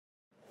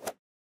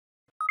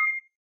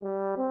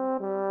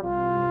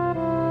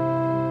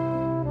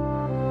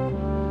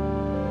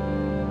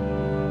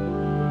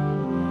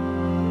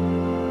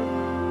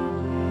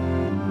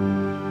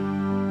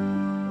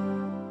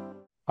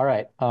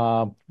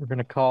right. We're going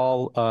to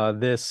call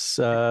this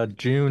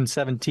June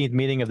 17th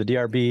meeting of the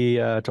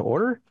DRB to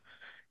order.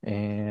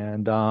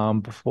 And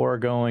before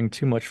going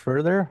too much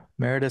further,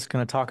 Meredith's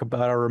going to talk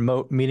about our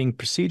remote meeting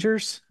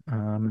procedures,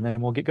 and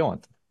then we'll get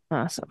going.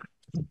 Awesome.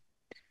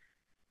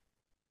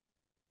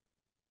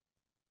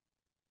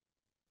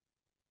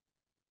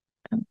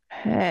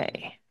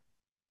 Okay.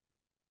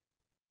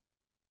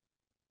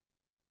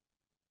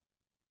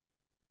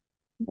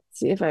 Let's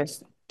see if I've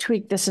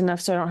tweaked this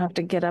enough so I don't have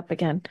to get up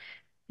again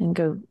and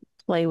go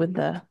play with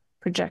the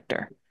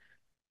projector.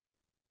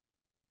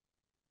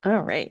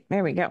 All right,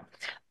 there we go.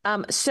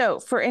 So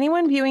for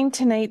anyone viewing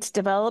tonight's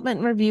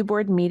Development Review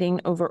Board meeting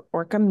over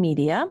Orca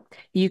Media,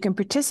 you can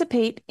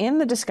participate in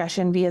the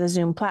discussion via the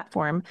Zoom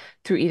platform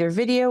through either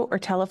video or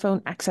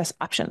telephone access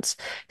options.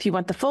 If you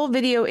want the full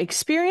video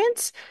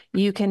experience,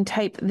 you can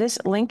type this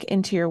link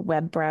into your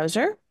web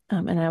browser,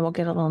 and I will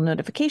get a little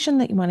notification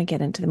that you want to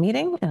get into the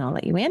meeting, and I'll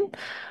let you in.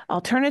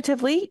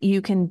 Alternatively,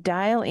 you can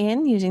dial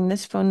in using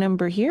this phone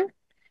number here.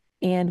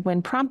 And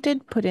when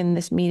prompted, put in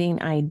this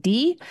meeting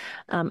ID.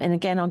 And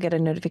again, I'll get a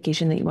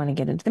notification that you want to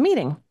get into the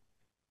meeting.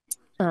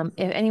 If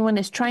anyone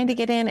is trying to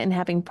get in and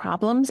having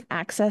problems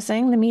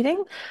accessing the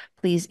meeting,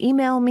 please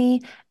email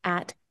me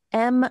at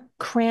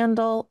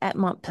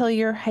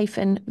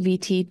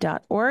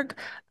mcrandall@montpelier-vt.org.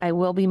 I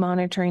will be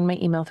monitoring my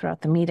email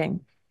throughout the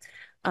meeting.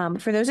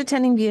 For those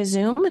attending via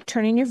Zoom,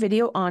 turning your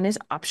video on is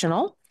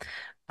optional.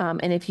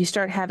 And if you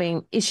start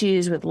having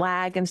issues with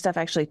lag and stuff,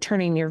 actually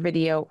turning your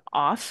video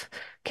off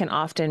can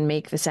often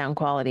make the sound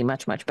quality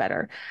much, much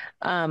better.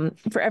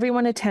 For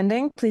everyone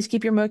attending, please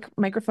keep your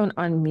microphone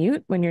on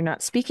mute when you're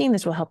not speaking.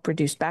 This will help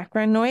reduce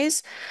background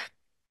noise.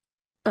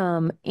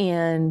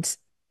 And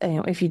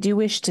if you do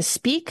wish to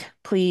speak,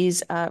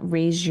 please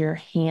raise your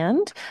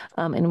hand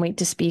and wait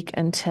to speak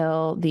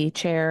until the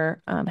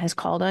chair has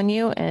called on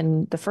you.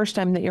 And the first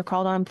time that you're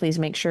called on, please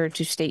make sure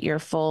to state your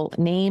full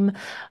name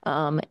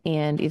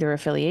and either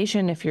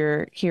affiliation if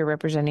you're here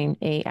representing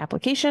a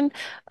application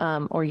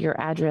or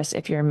your address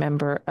if you're a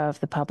member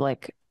of the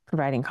public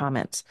providing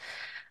comments.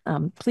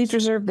 Please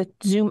reserve the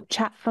Zoom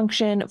chat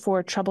function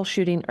for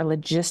troubleshooting or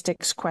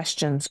logistics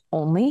questions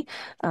only.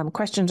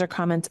 Questions or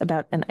comments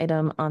about an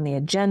item on the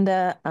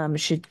agenda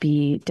should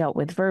be dealt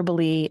with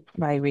verbally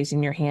by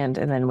raising your hand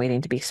and then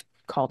waiting to be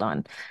called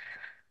on.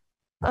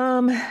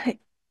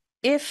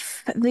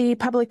 If the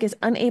public is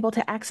unable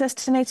to access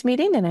tonight's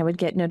meeting, then I would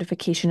get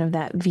notification of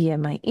that via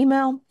my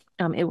email.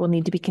 It will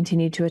need to be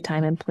continued to a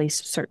time and place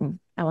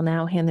certain. I will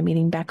now hand the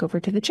meeting back over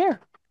to the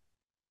chair.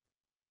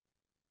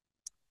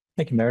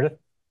 Thank you, Meredith.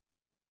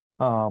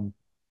 I'll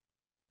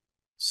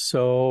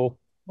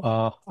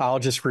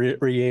just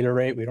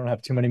reiterate, we don't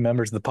have too many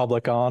members of the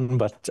public on,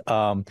 but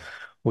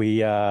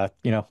we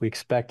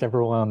expect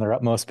everyone on their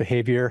utmost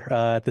behavior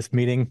at this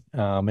meeting.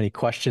 Any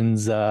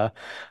questions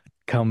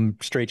come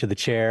straight to the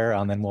chair,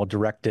 and then we'll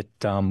direct it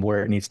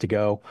where it needs to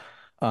go.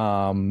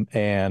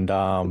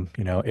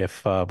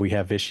 If we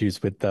have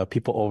issues with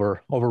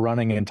people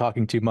overrunning and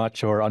talking too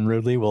much or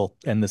unruly, we'll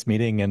end this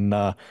meeting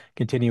and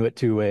continue it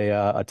to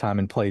a time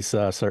and place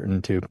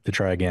certain to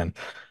try again.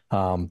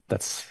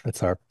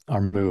 That's our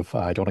move.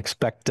 I don't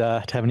expect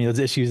to have any of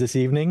those issues this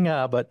evening,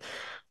 but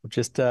we're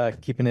just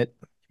keeping it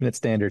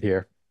standard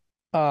here.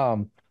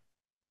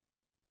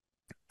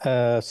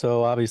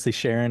 So obviously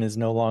Sharon is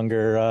no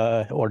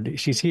longer, or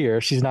she's here.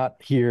 She's not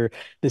here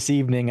this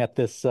evening at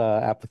this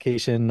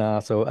application.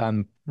 So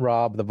I'm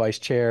Rob, the vice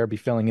chair, be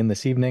filling in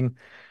this evening,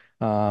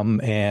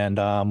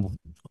 and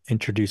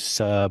introduce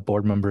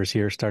board members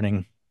here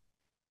starting.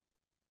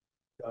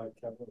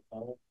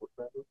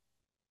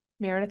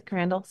 Meredith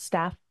Crandall,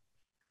 staff.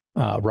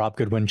 Rob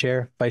Goodwin,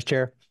 chair, vice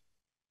chair.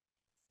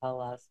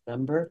 Last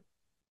member.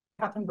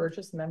 Catherine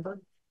Burgess, member.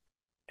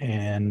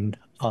 And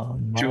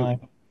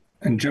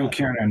Joe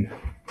Kiernan,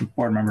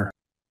 board member.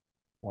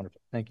 Wonderful.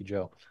 Thank you,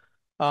 Joe.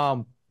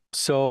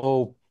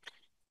 So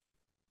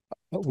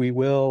we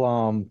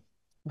will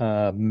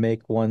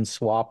make one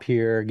swap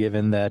here,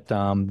 given that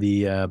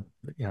the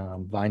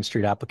Vine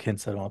Street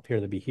applicants don't appear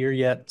to be here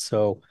yet.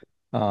 So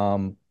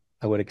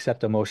I would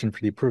accept a motion for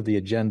the approve the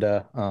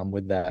agenda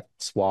with that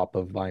swap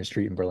of Vine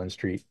Street and Berlin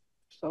Street.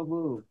 So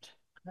moved.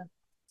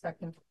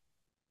 Second.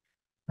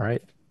 All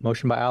right.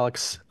 Motion by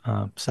Alex,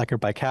 second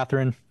by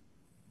Catherine.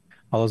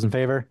 All those in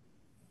favor?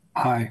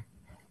 Aye.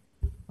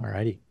 All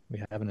righty.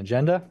 We have an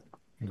agenda,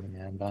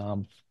 and I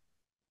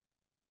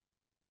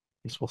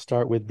guess we'll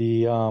start with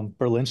the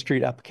Berlin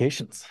Street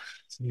applications.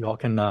 So you all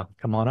can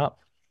come on up.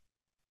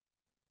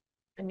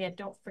 And yet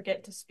don't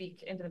forget to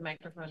speak into the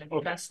microphone as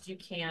best you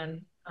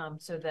can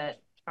so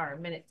that our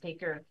minute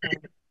taker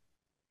can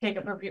take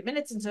appropriate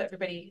minutes and so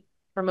everybody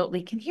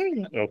remotely can hear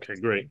you. Okay,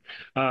 great.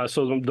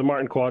 So the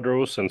Martin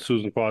Quadros and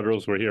Susan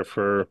Quadros were here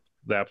for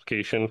the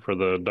application for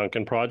the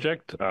Duncan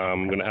project.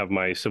 I'm going to have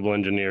my civil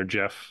engineer,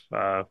 Jeff,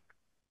 go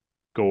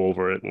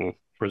over it and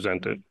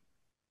present it.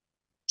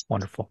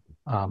 Wonderful.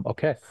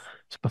 Okay.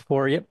 So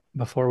before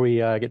we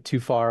get too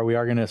far, we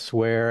are going to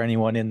swear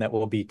anyone in that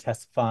will be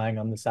testifying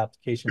on this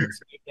application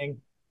this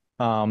evening.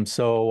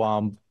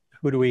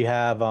 who do we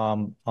have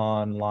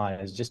online?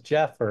 Is it just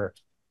Jeff or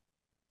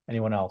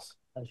anyone else?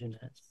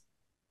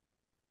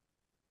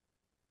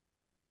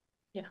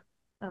 Yeah.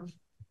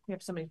 We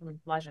have somebody from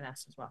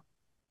Lajeunesse as well.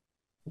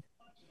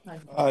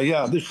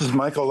 Yeah, this is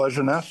Michael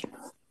Lejeunesse.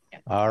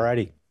 All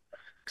righty.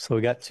 So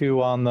we got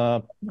two on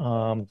the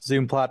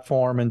Zoom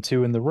platform and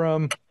two in the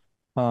room.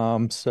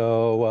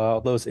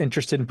 So those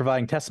interested in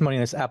providing testimony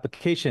in this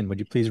application, would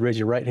you please raise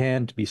your right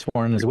hand to be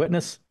sworn as a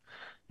witness?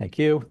 Thank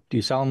you. Do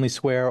you solemnly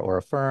swear or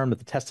affirm that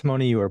the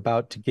testimony you are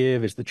about to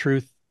give is the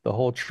truth, the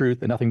whole truth,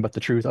 and nothing but the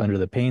truth under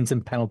the pains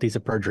and penalties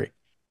of perjury?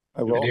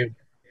 I will.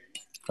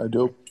 I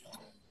do.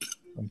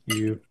 Thank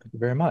you. Thank you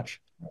very much.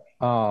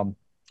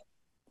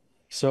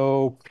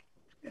 So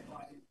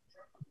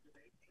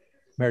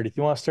Meredith,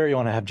 you want to start or you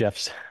want to have Jeff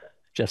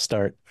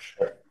start?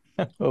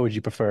 What would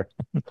you prefer?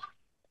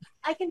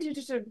 I can do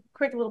just a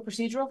quick little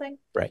procedural thing.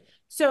 Right.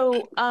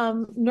 So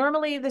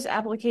normally this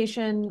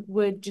application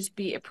would just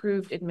be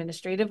approved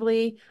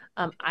administratively.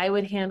 I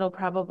would handle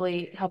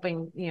probably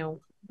helping,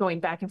 going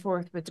back and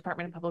forth with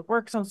Department of Public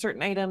Works on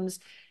certain items,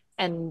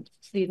 and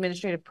the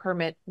administrative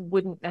permit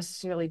wouldn't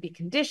necessarily be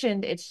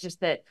conditioned. It's just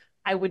that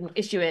I wouldn't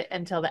issue it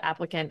until the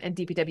applicant and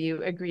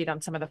DPW agreed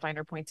on some of the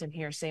finer points in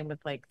here. Same with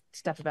like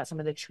stuff about some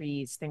of the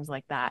trees, things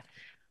like that.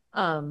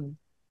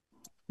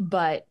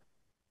 But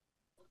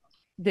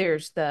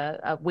there's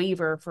the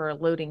waiver for a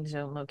loading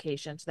zone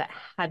location, so that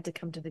had to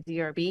come to the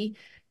DRB.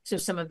 So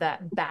some of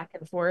that back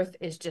and forth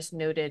is just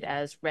noted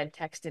as red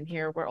text in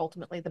here, where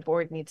ultimately the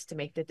board needs to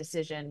make the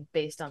decision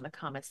based on the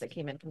comments that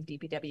came in from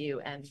DPW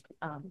and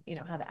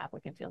how the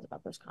applicant feels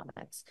about those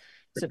comments.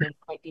 So there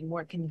might be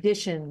more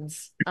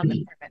conditions on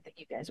the permit that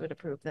you guys would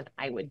approve than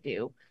I would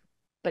do,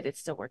 but it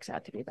still works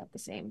out to be about the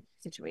same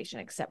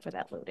situation, except for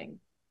that loading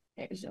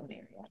zone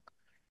area.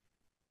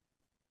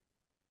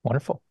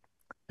 Wonderful.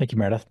 Thank you,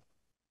 Meredith.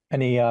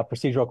 Any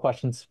procedural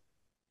questions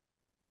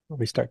before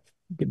we start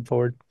getting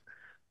forward?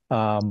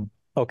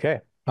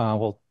 Okay,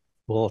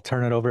 we'll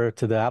turn it over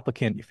to the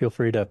applicant. You feel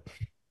free to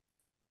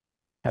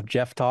have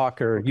Jeff talk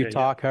or you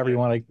talk, however you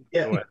want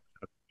to.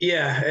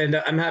 Yeah, and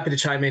I'm happy to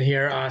chime in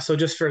here. So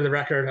just for the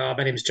record,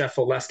 my name is Jeff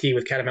Oleski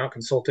with Catamount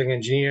Consulting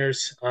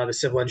Engineers, the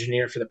civil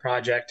engineer for the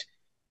project.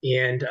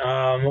 And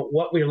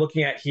what we're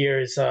looking at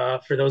here is,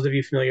 for those of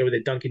you familiar with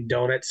the Dunkin'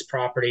 Donuts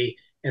property,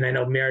 and I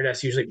know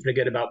Meredith's usually pretty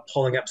good about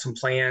pulling up some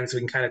plans, so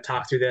we can kind of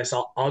talk through this.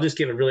 I'll just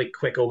give a really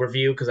quick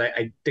overview because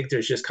I think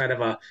there's just kind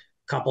of a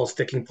couple of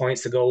sticking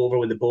points to go over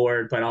with the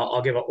board, but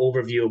I'll give an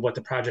overview of what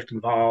the project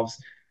involves.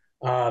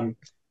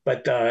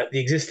 But the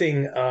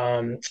existing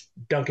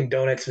Dunkin'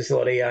 Donuts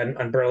facility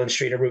on Berlin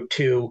Street and Route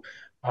 2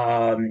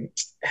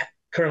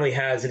 currently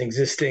has an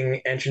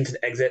existing entrance and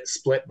exit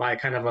split by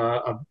kind of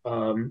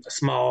a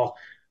small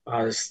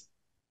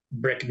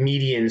brick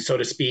median, so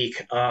to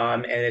speak,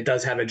 and it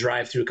does have a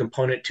drive-through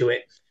component to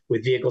it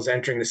with vehicles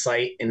entering the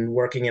site and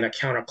working in a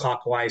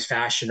counterclockwise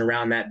fashion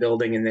around that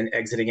building and then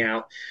exiting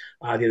out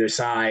the other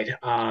side.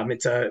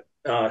 It's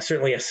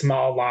certainly a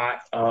small lot.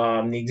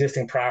 The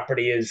existing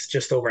property is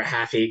just over a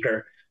half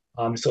acre.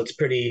 So it's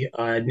pretty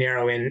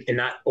narrow and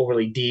not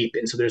overly deep.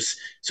 And so there's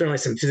certainly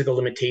some physical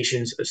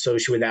limitations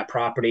associated with that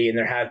property. And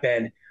there have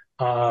been,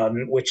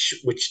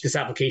 which this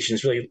application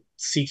is really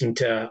seeking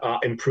to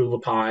improve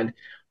upon.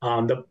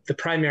 The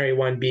primary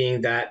one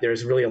being that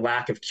there's really a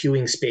lack of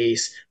queuing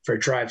space for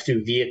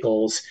drive-through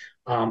vehicles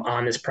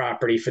on this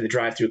property for the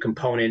drive-through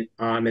component,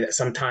 and that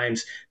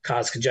sometimes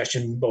cause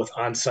congestion both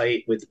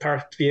on-site with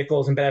parked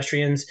vehicles and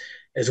pedestrians,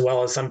 as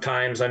well as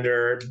sometimes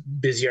under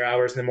busier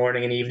hours in the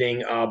morning and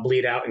evening,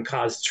 bleed out and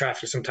cause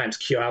traffic to sometimes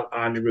queue out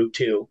onto Route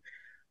 2.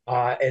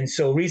 And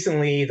so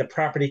recently, the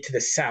property to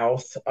the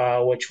south,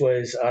 which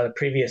was the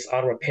previous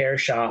auto repair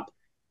shop,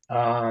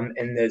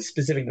 and the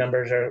specific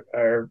numbers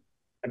are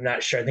I'm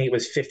not sure. I think it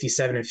was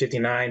 57 and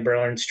 59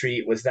 Berlin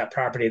Street was that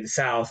property to the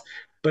south.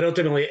 But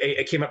ultimately,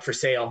 it came up for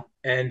sale.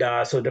 And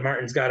so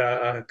DeMartin's got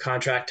a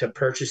contract to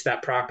purchase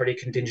that property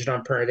contingent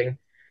on permitting.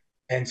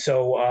 And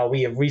so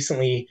we have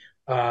recently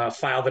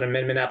filed an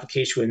amendment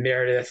application with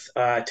Meredith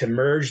to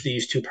merge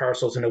these two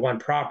parcels into one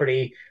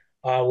property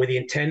with the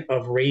intent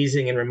of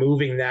raising and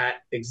removing that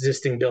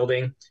existing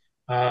building.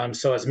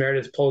 So as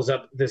Meredith pulls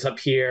this up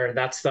here,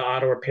 that's the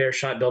auto repair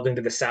shop building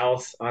to the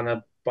south on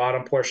the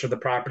bottom portion of the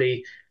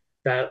property.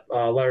 That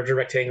larger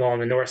rectangle on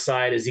the north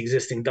side is the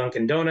existing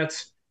Dunkin'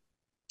 Donuts.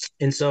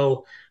 And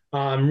so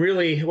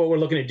really what we're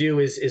looking to do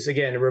is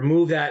again,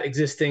 remove that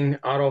existing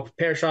auto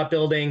repair shop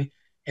building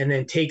and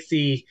then take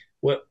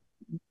what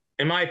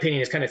in my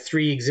opinion is kind of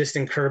three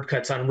existing curb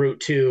cuts on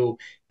Route 2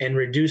 and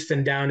reduce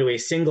them down to a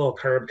single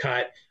curb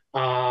cut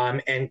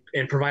and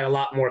provide a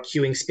lot more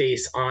queuing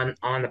space on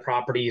the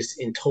properties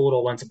in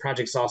total once the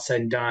project's all said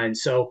and done.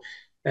 So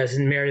as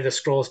Meredith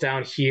scrolls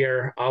down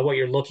here, what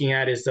you're looking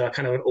at is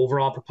kind of an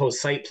overall proposed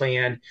site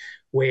plan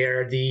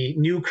where the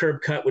new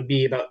curb cut would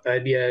be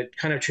a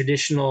kind of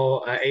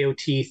traditional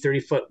AOT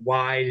 30-foot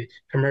wide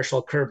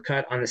commercial curb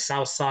cut on the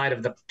south side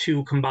of the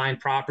two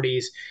combined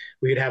properties.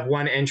 We would have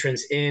one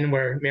entrance in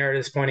where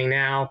Meredith is pointing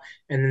now,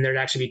 and then there'd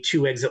actually be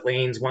two exit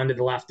lanes, one to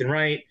the left and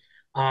right.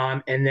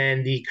 And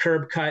then the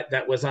curb cut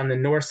that was on the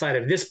north side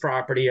of this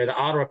property, or the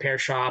auto repair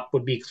shop,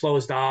 would be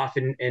closed off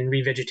and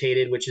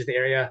revegetated, which is the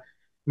area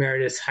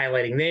Meredith's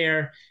highlighting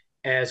there,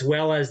 as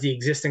well as the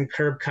existing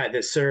curb cut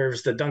that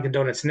serves the Dunkin'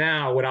 Donuts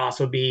now would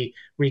also be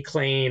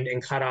reclaimed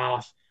and cut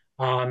off,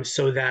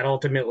 so that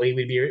ultimately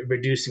we'd be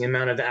reducing the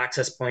amount of the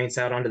access points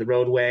out onto the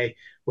roadway,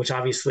 which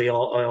obviously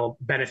will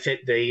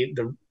benefit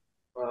the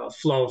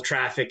flow of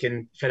traffic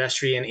and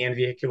pedestrian and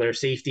vehicular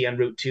safety on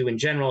Route 2 in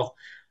general.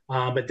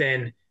 But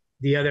then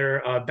the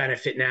other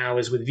benefit now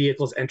is with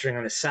vehicles entering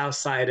on the south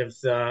side of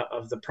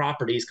the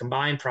properties,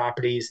 combined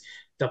properties,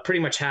 they'll pretty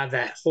much have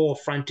that whole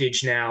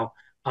frontage now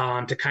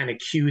to kind of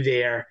queue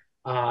there.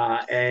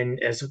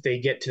 And as they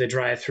get to the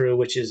drive-through,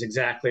 which is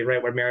exactly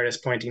right where Meredith's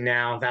pointing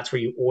now, that's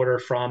where you order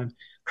from.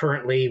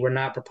 Currently, we're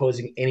not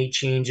proposing any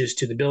changes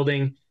to the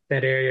building.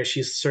 That area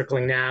she's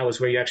circling now is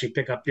where you actually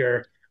pick up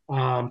your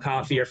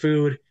coffee or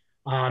food.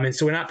 And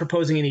so we're not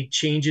proposing any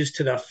changes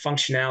to the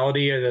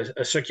functionality or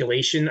the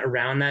circulation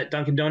around that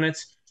Dunkin'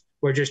 Donuts.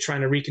 We're just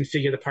trying to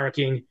reconfigure the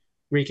parking,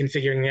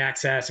 reconfiguring the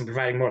access, and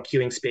providing more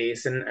queuing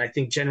space. And I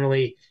think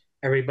generally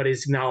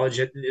everybody's acknowledged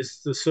it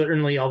is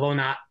certainly, although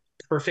not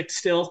perfect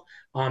still,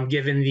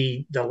 given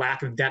the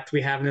lack of depth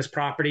we have in this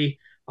property,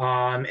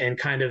 and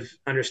kind of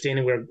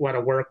understanding what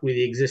to work with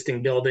the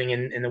existing building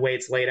and the way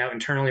it's laid out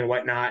internally and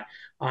whatnot,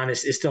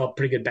 is still a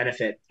pretty good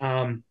benefit.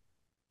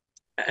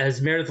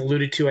 As Meredith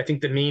alluded to, I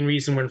think the main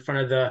reason we're in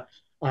front of the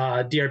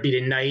DRB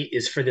tonight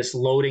is for this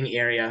loading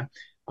area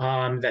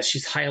that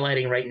she's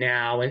highlighting right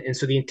now. And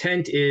so the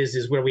intent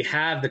is where we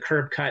have the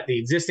curb cut, the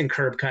existing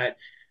curb cut,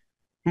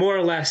 more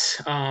or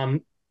less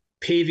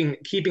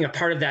keeping a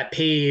part of that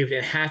paved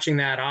and hatching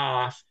that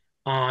off,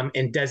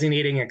 and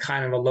designating a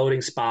kind of a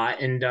loading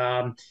spot. And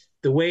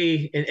the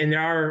way, and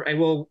there are, I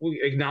will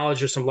acknowledge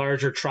there's some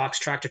larger trucks,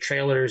 tractor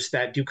trailers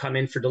that do come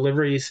in for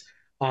deliveries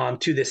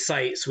to this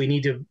site. So we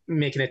need to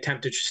make an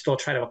attempt to still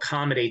try to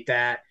accommodate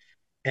that.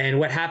 And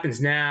what happens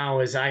now,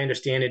 as I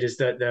understand it, is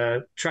that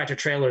the tractor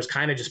trailers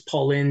kind of just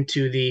pull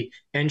into the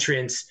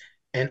entrance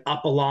and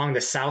up along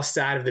the south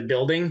side of the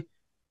building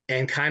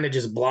and kind of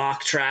just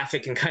block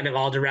traffic in kind of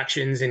all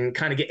directions and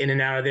kind of get in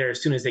and out of there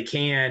as soon as they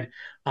can.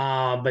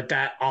 But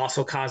that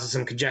also causes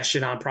some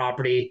congestion on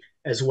property,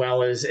 as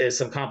well as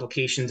some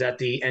complications at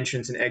the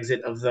entrance and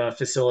exit of the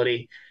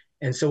facility.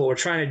 And so what we're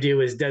trying to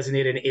do is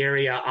designate an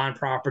area on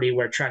property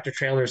where tractor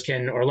trailers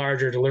can, or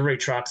larger delivery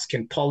trucks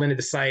can pull into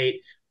the site,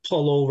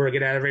 pull over,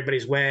 get out of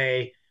everybody's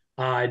way,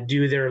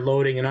 do their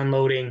loading and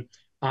unloading.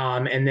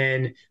 And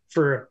then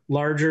for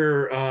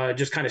larger,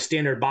 just kind of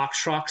standard box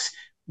trucks,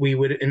 we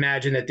would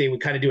imagine that they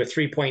would kind of do a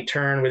 3-point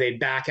turn where they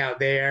back out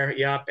there,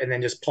 and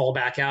then just pull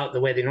back out the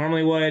way they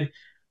normally would.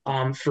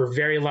 For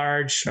very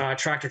large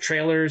tractor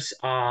trailers,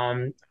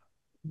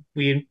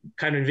 we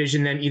kind of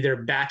envision them either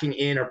backing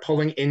in or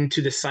pulling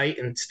into the site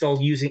and still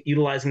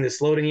utilizing this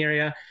loading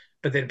area,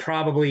 but then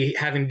probably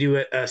having to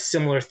do a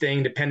similar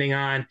thing depending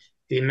on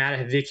the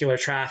amount of vehicular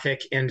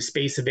traffic and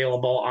space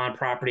available on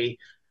property,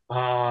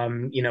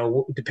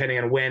 depending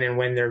on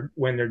when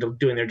they're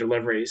doing their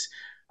deliveries.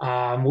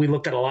 We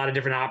looked at a lot of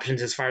different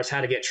options as far as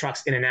how to get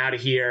trucks in and out of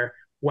here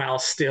while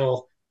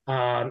still,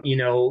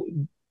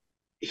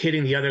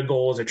 hitting the other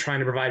goals of trying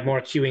to provide more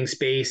queuing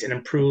space and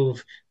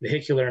improve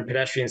vehicular and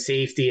pedestrian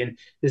safety. And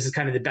this is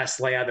kind of the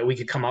best layout that we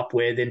could come up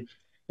with. And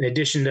in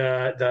addition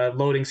to the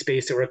loading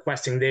space that we're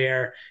requesting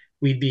there,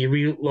 we'd be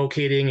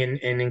relocating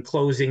and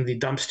enclosing the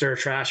dumpster,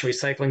 trash, and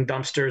recycling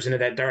dumpsters into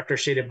that darker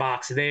shaded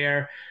box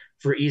there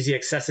for easy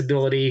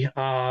accessibility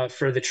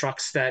for the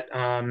trucks that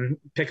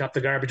pick up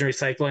the garbage and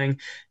recycling,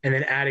 and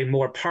then adding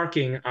more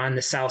parking on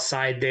the south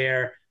side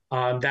there.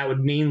 That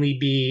would mainly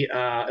be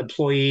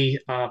employee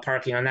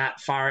parking on that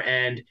far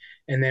end.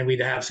 And then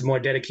we'd have some more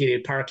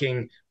dedicated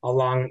parking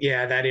along,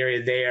 that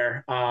area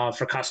there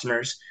for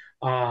customers.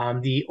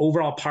 The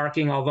overall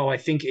parking, although I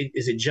think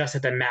is it just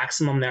at the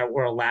maximum that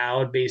we're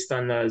allowed based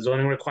on the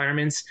zoning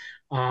requirements,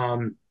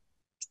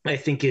 I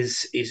think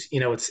is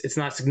it's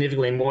not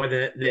significantly more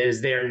than it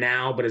is there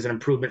now, but as an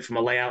improvement from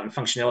a layout and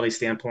functionality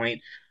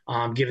standpoint,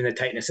 given the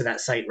tightness of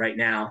that site right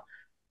now.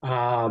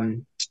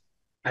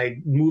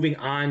 Moving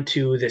on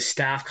to the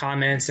staff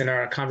comments and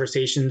our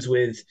conversations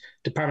with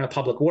Department of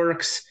Public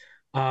Works.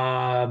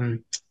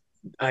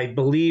 I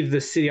believe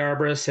the city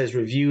arborist has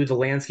reviewed the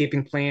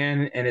landscaping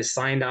plan and has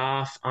signed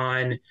off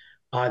on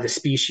the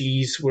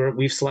species where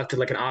we've selected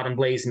like an autumn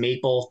blaze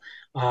maple.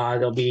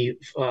 There'll be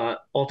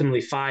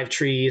ultimately 5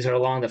 trees are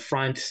along the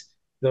front,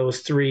 those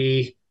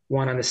 3,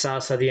 one on the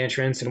south side of the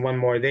entrance and one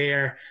more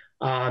there.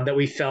 That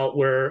we felt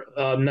were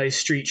nice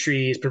street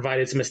trees,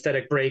 provided some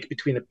aesthetic break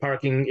between the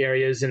parking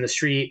areas and the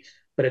street,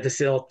 but at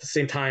the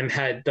same time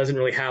doesn't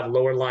really have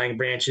lower lying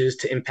branches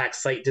to impact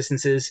site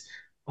distances.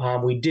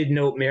 We did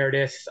note,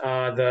 Meredith,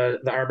 the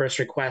arborist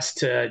request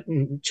to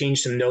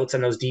change some notes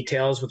on those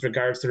details with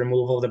regards to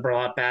removal of the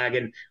burlap bag,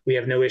 and we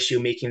have no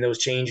issue making those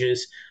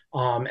changes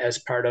as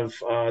part of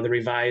the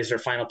revised or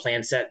final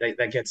plan set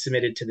that gets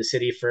submitted to the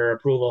city for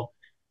approval.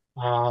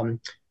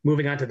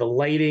 Moving on to the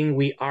lighting,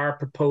 we are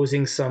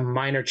proposing some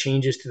minor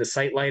changes to the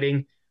site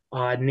lighting.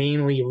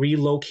 namely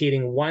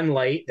relocating one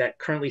light that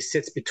currently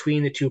sits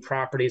between the two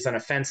properties on a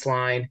fence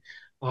line.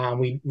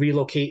 We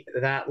relocate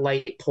that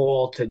light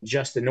pole to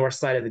just the north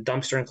side of the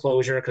dumpster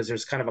enclosure because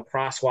there's kind of a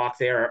crosswalk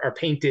there, or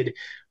painted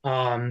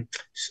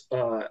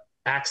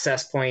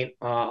access point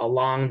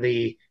along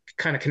the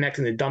kind of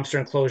connecting the dumpster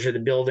enclosure to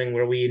the building,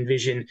 where we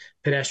envision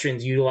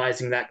pedestrians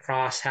utilizing that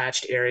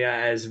cross-hatched area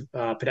as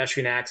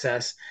pedestrian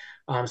access.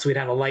 So we'd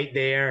have a light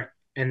there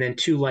and then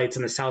 2 lights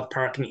in the south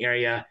parking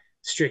area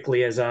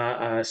strictly as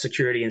a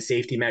security and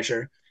safety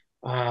measure.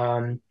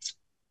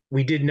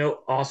 We did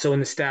note also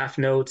in the staff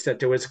notes that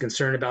there was a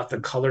concern about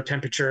the color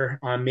temperature,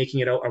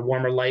 making it a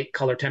warmer light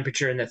color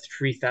temperature in the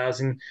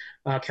 3,000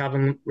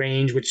 Kelvin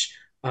range, which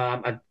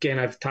again,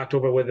 I've talked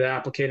over with the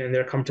applicant and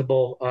they're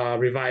comfortable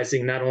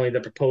revising not only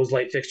the proposed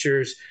light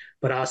fixtures,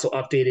 but also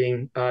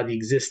updating the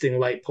existing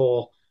light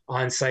pole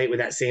on site with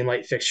that same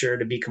light fixture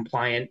to be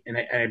compliant. And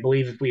I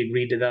believe if we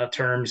agreed to the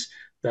terms,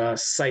 the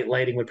site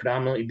lighting would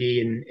predominantly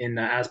be in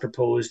as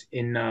proposed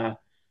in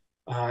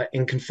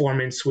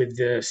conformance with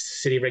the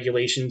city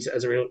regulations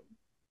as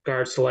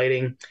regards to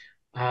lighting.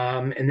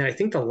 And then I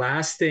think the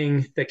last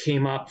thing that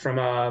came up from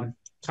a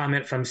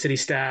comment from city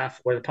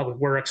staff or the public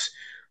works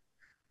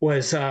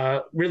was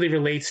really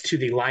relates to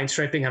the line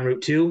striping on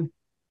Route 2.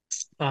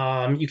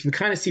 You can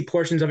kind of see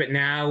portions of it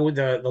now.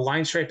 The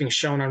line striping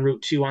shown on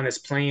Route 2 on this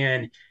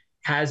plan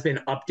has been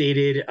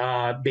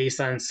updated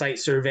based on site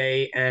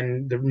survey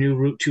and the new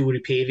Route 2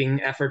 repaving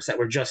efforts that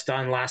were just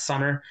done last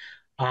summer.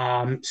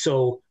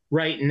 So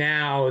right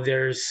now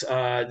there's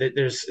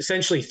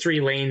essentially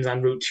 3 lanes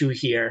on Route 2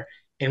 here,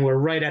 and we're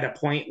right at a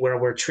point where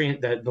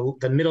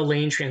the middle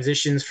lane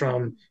transitions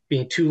from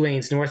being 2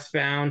 lanes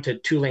northbound to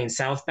 2 lanes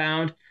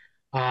southbound.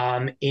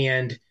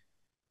 And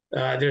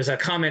there's a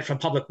comment from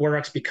Public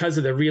Works because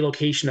of the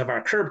relocation of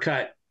our curb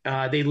cut.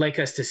 They'd like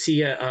us to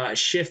see a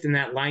shift in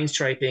that line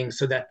striping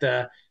so that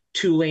the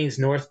 2 lanes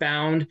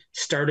northbound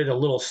started a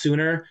little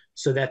sooner,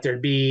 so that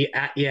there'd be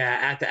at the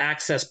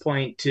access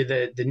point to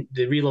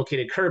the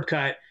relocated curb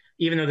cut,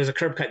 even though there's a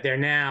curb cut there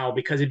now,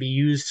 because it'd be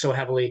used so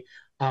heavily,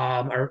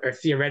 or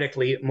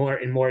theoretically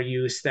more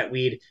use, that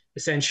we'd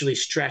essentially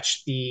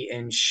stretch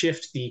and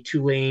shift the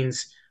 2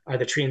 lanes,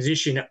 the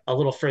transition a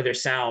little further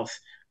south,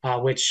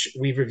 which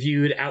we've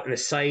reviewed out in the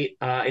site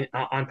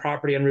on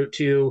property on Route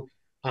 2.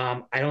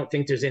 I don't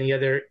think there's any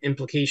other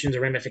implications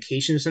or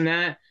ramifications from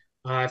that.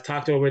 I've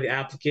talked over the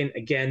applicant.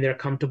 Again, they're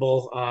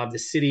comfortable. The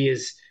city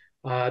has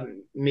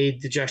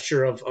made the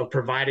gesture of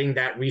providing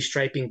that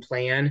restriping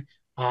plan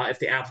if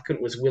the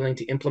applicant was willing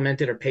to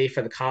implement it or pay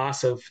for the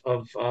cost of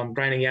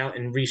grinding out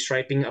and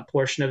restriping a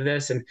portion of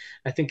this. And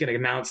I think it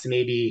amounts to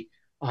maybe,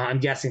 I'm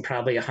guessing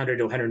probably 100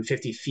 to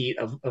 150 feet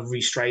of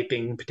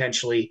restriping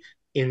potentially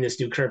in this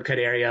new curb cut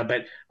area,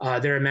 but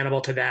they're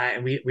amenable to that,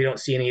 and we don't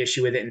see any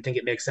issue with it and think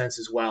it makes sense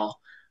as well.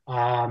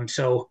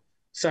 So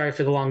sorry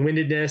for the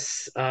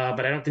long-windedness,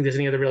 but I don't think there's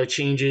any other really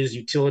changes.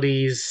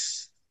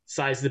 Utilities,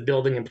 size of the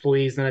building,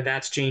 employees, none of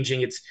that's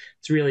changing. It's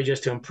really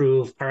just to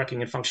improve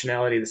parking and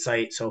functionality of the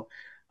site. So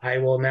I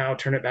will now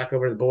turn it back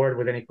over to the board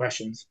with any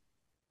questions.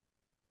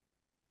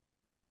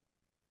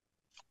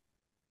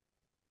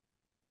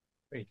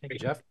 Great, thank you,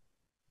 Jeff.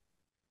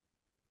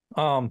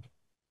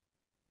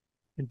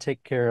 And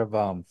take care of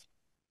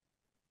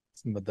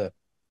some of the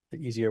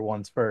easier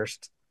ones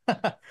first.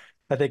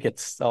 I think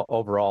it's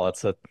overall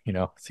it's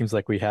seems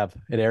like we have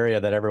an area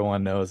that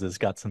everyone knows has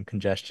got some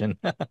congestion.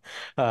 And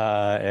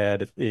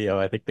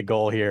I think the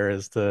goal here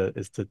is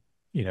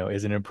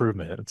an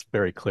improvement. It's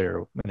very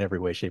clear in every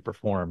way, shape, or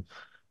form.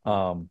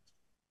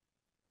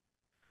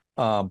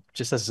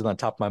 Just as is on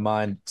top of my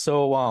mind.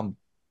 So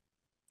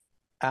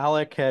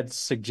Alec had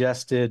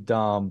suggested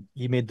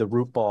he made the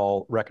root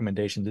ball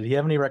recommendation. Did he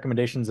have any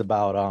recommendations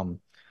about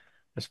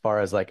as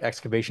far as like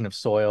excavation of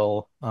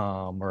soil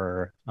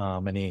or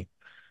any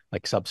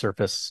like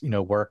subsurface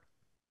work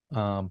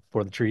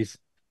for the trees?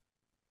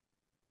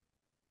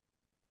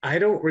 I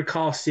don't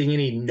recall seeing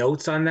any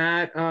notes on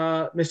that,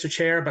 Mr.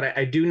 Chair, but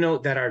I do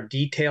note that our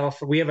detail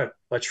we have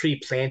a tree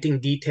planting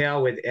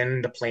detail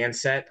within the plan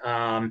set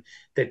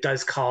that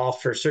does call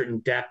for certain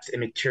depth and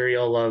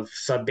material of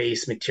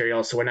sub-base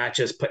material. So we're not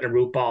just putting a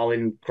root ball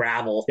in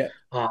gravel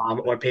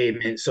or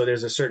pavement. So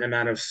there's a certain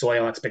amount of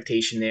soil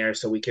expectation there.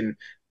 So we can,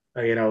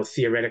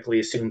 theoretically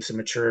assume some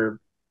mature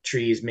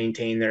trees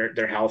maintain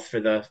their health for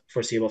the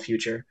foreseeable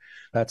future.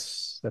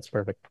 That's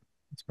perfect.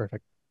 That's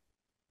perfect.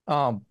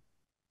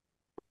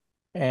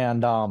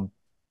 And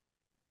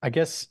I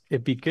guess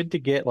it'd be good to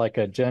get like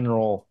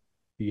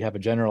you have a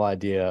general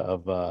idea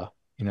of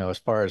as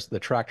far as the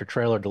tractor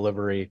trailer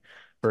delivery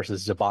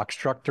versus the box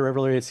truck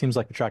delivery. It seems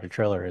like the tractor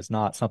trailer is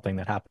not something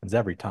that happens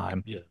every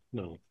time. Yeah,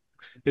 no.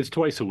 It's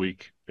twice a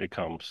week it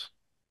comes.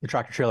 The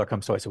tractor trailer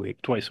comes twice a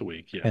week. Twice a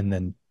week, yeah. And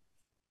then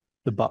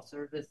the box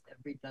service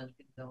every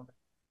Dunkin' Donuts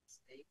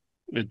state.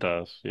 It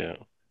does, yeah.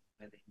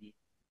 Where they need.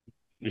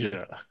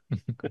 Yeah.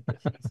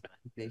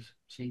 They should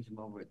change them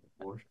over at the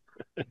border.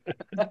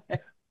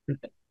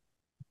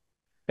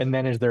 And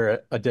then is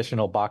there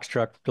additional box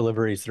truck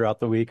deliveries throughout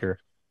the week or?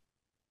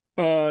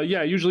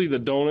 Yeah, usually the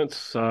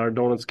donuts, our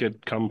donuts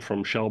come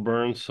from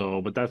Shelburne,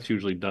 so, but that's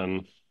usually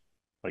done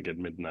like at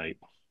midnight,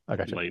 I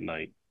gotcha. late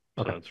night.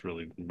 So Okay. that's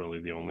really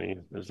the only,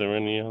 is there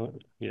any other?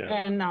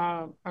 Yeah. And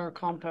our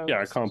compost. Yeah,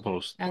 our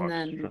compost And box,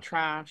 then sure.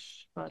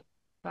 trash, but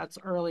that's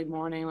early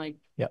morning, like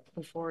Yep.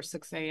 before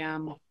 6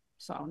 a.m.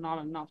 So not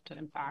enough to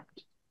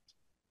impact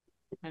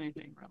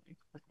anything really.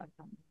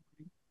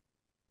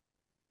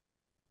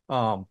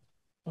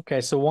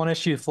 Okay, so one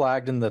issue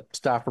flagged in the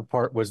staff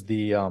report was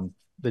the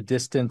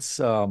distance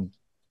of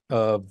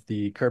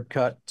the curb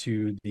cut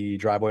to the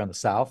driveway on the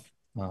south,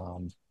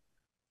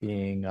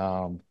 being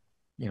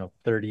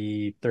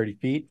 30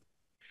 feet.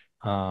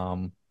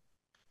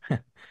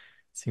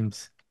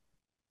 Seems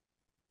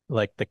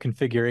like the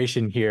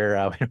configuration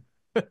here,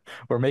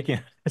 we're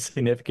making a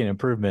significant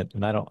improvement,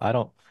 and I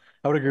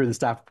would agree with the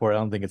staff report. I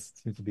don't think it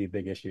seems to be a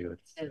big issue.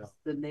 Has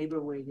the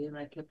neighbor weighed in?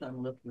 I kept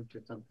on looking for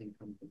something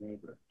from the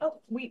neighbor. Oh,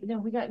 we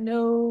got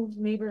no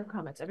neighbor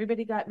comments.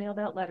 Everybody got mailed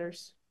out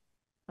letters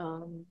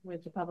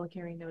with the public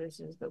hearing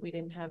notices, but we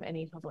didn't have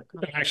any public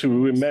comments. Actually,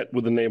 we met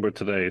with the neighbor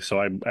today,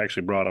 so I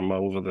actually brought him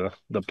over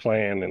the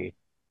plan, and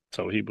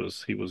so he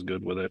was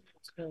good with it.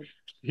 That's good.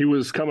 He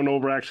was coming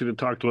over actually to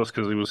talk to us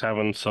because he was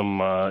having some,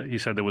 he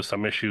said there was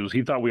some issues.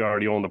 He thought we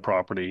already owned the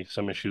property,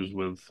 some issues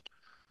with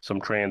some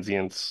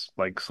transients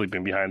like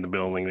sleeping behind the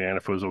building, and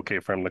if it was okay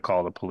for him to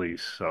call the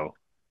police. So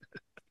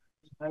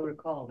I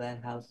recall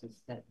that house is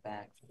set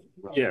back.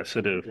 yes,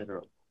 it is.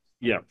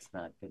 Yeah. It's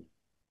not good.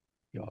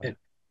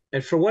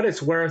 And for what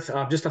it's worth,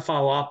 just to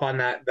follow up on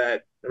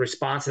that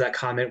response to that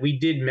comment, we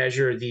did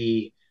measure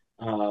the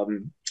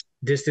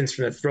distance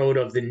from the throat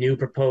of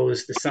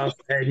the south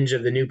edge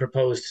of the new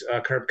proposed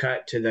curb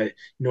cut to the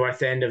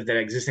north end of the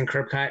existing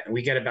curb cut, and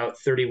we get about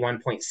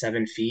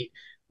 31.7 feet,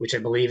 which I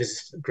believe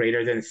is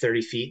greater than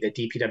 30 feet that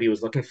DPW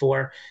was looking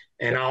for.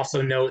 And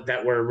also note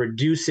that we're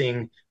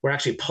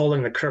actually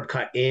pulling the curb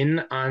cut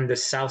in on the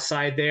south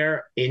side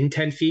there in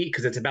 10 feet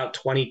because it's about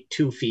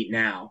 22 feet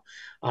now.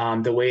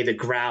 The way the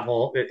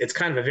gravel, it's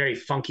kind of a very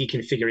funky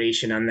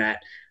configuration on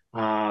that,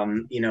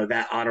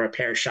 that auto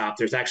repair shop.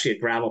 There's actually a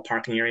gravel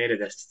parking area to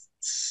the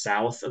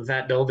south of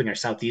that building or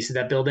southeast of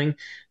that building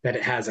that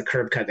it has a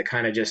curb cut that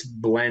kind of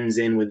just blends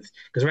in with,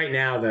 because right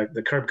now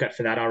the curb cut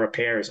for that auto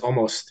repair is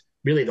almost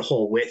really the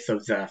whole width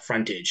of the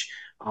frontage.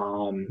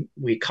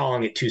 We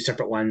calling it two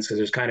separate ones because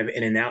there's kind of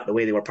in and out the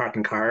way they were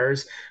parking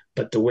cars,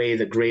 but the way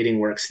the grading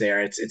works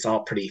there, it's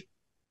all pretty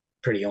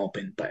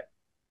open. But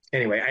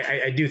anyway,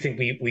 I do think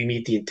we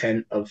meet the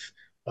intent of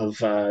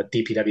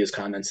DPW's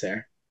comments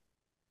there.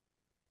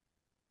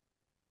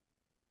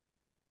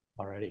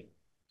 Alrighty.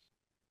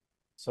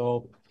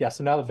 So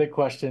now the big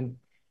question,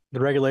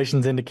 the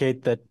regulations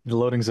indicate that the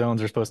loading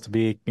zones are supposed to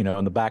be,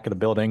 in the back of the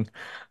building.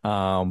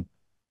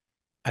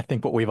 I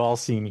think what we've all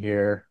seen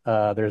here,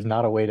 there's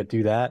not a way to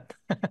do that.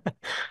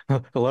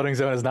 The loading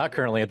zone is not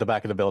currently at the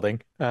back of the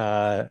building.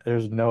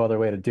 There's no other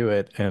way to do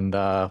it. And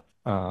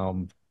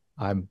I'm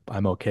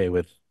okay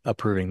with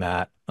approving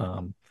that.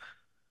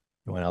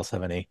 Anyone else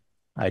have any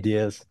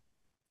ideas?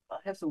 I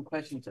have some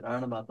questions that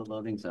aren't about the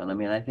loading zone. I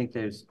mean, I think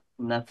there's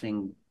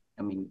nothing,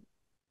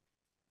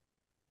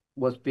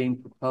 what's being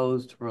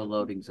proposed for a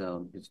loading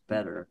zone is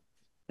better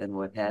than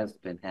what has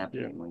been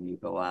happening when you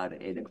go out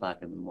at 8 o'clock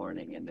in the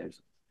morning and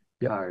there's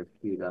cars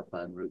queued up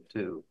on Route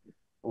 2,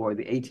 or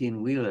the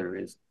 18-wheeler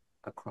is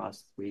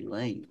across 3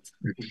 lanes.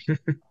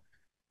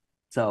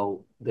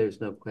 So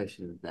there's no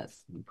question that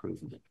that's an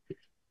improvement.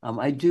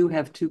 I do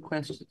have 2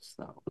 questions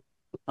though.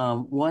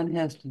 One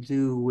has to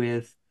do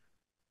with,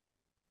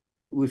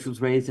 which was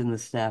raised in the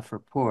staff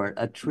report,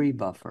 a tree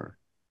buffer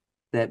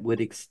that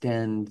would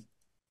extend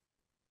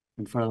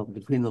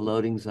between the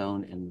loading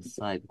zone and the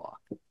sidewalk.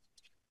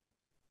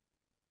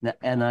 Now,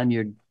 and on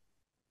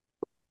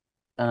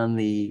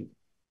the,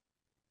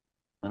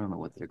 I don't know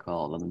what they're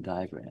called on the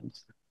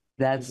diagrams,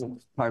 that's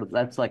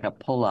that's like a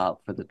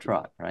pullout for the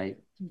truck, right?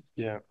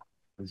 Yeah.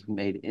 It's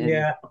made in.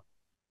 Yeah.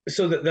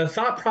 So the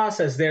thought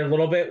process there a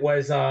little bit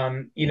was,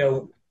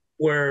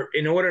 where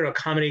in order to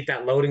accommodate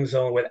that loading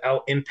zone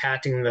without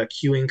impacting the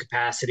queuing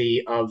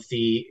capacity of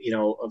the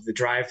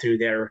drive-through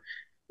there,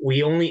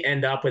 we only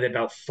end up with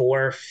about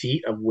 4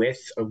 feet of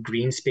width of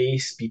green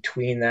space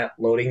between that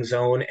loading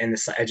zone and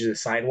the edge of the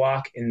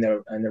sidewalk in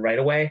the right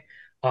of way.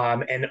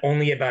 And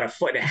only about 1.5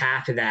 feet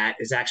of that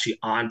is actually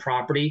on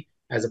property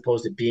as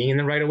opposed to being in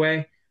the right of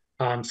way.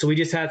 So we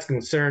just had some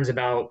concerns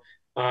about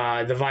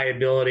the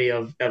viability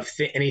of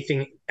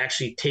anything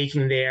actually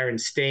taking there and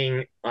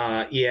staying.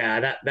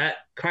 That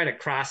kind of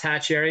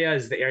crosshatch area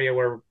is the area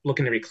we're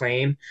looking to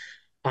reclaim.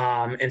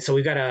 And so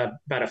we've got about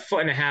 1.5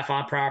 feet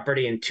on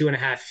property and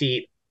 2.5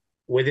 feet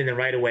within the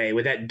right of way,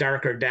 with that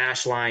darker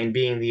dash line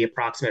being the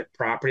approximate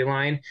property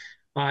line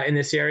in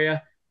this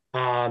area.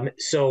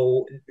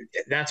 So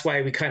that's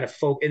why we kind of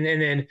focus. And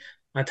then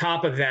on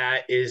top of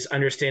that is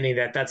understanding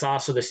that that's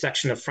also the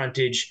section of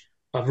frontage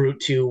of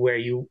Route 2 where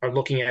you are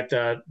looking at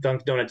the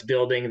Dunkin' Donuts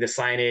building, the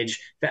signage,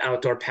 the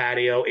outdoor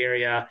patio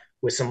area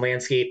with some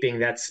landscaping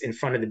that's in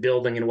front of the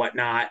building and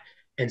whatnot.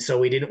 And so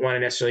we didn't want to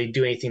necessarily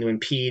do anything to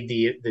impede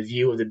the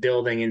view of the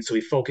building. And so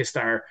we focused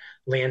our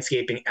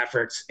landscaping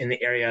efforts in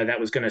the area that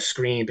was going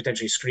to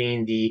potentially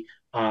screen the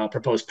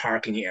proposed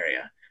parking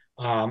area.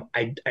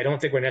 I don't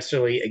think we're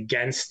necessarily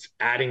against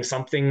adding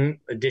something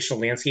additional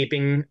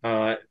landscaping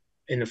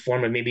in the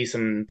form of maybe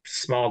some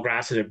small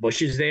grasses or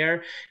bushes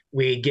there.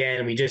 We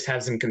just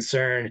have some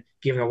concern,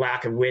 given the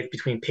lack of width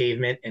between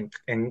pavement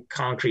and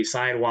concrete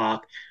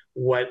sidewalk,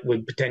 what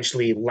would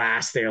potentially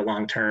last there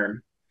long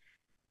term.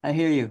 I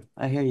hear you.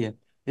 I hear you.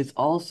 It's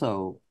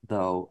also,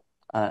 though,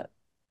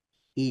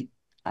 heat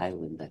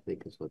island, I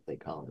think is what they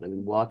call it. I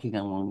mean, walking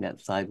along that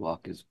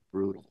sidewalk is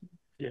brutal.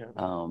 Yeah.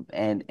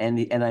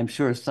 And I'm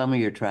sure some of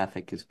your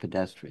traffic is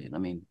pedestrian. I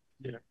mean,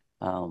 yeah.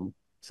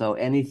 So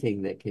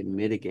anything that can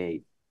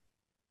mitigate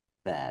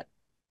that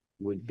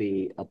would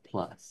be a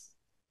plus.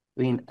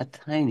 I mean, a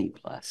tiny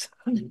plus.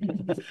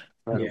 But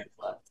Yeah. a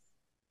plus.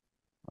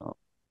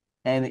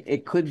 And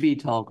it could be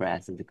tall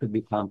grasses. It could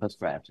be pampas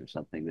grass or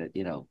something that,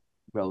 you know,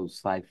 grows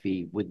 5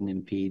 feet, wouldn't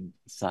impede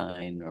the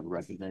sign or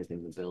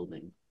recognizing the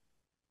building.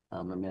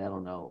 I mean, I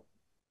don't know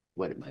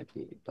what it might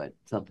be, but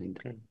something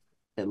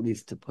at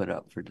least to put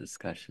up for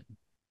discussion.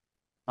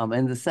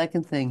 And the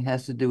second thing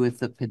has to do with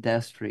the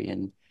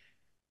pedestrian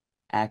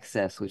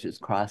access, which is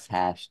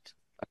cross-hashed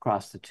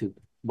across the two,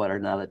 what are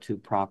now the two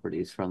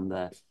properties from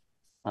the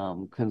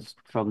new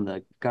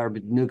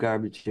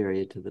garbage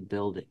area to the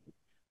building.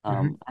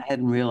 I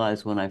hadn't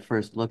realized when I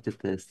first looked at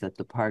this that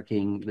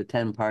the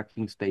 10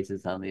 parking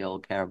spaces on the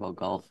old Carabao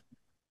Golf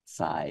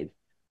side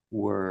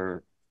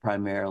were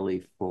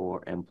primarily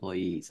for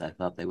employees. I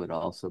thought they would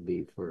also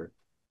be for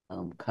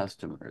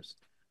customers.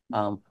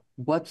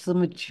 What's the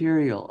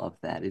material of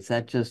that? Is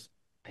that just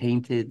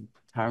painted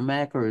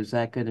tarmac, or is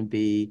that going to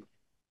be,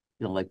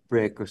 you know, like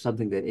brick or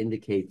something that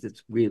indicates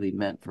it's really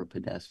meant for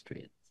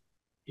pedestrians?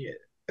 Yeah,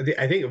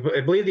 I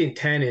believe the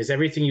intent is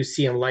everything you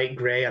see in light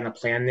gray on the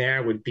plan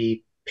there would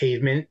be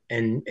pavement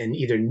and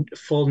either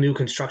full new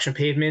construction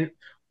pavement,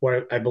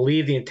 or I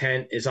believe the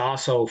intent is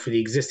also for the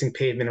existing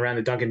pavement around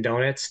the Dunkin'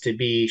 Donuts to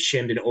be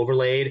shimmed and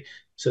overlaid.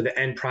 So the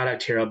end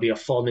product here will be a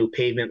full new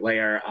pavement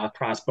layer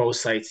across both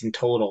sites in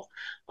total,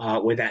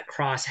 with that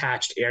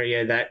cross-hatched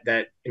area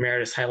that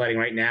Emeritus is highlighting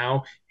right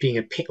now being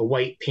a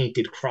white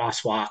painted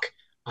crosswalk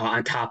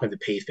on top of the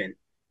pavement.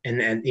 And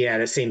then, yeah,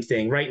 the same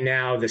thing. Right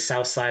now, the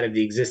south side of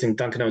the existing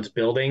Dunkin' Donuts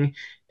building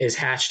is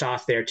hatched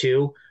off there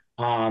too.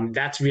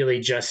 That's really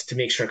just to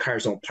make sure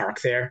cars don't park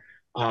there.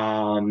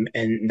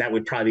 And that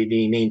would probably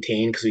be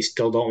maintained because we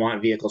still don't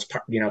want vehicles,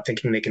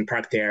 thinking they can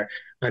park there,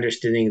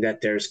 understanding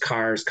that there's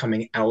cars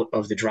coming out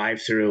of the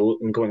drive-through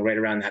and going right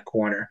around that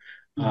corner.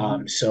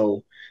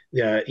 So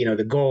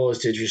the goal is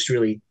to just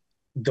really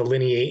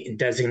delineate and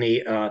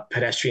designate a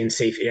pedestrian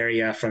safe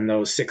area from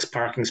those 6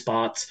 parking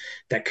spots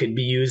that could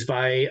be used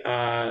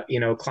by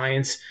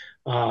clients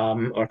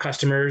or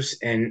customers,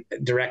 and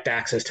direct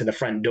access to the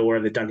front door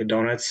of the Dunkin'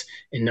 Donuts,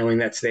 and knowing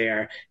that's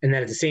there. And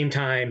then at the same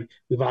time,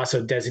 we've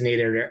also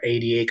designated our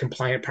ADA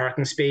compliant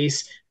parking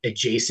space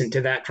adjacent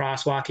to that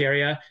crosswalk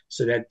area,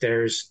 so that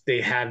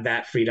they have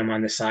that freedom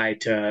on the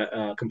side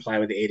to comply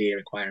with the ADA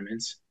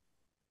requirements.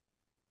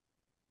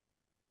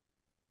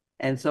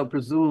 And so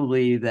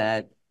presumably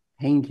that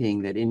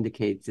painting that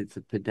indicates it's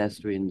a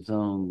pedestrian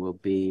zone will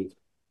be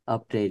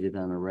updated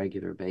on a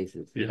regular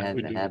basis. Yeah, it has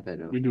a habit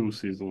of we do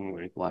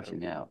seasonally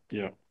washing out.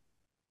 Yeah.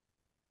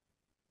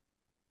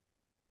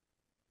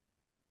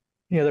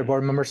 Any other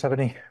board members have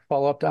any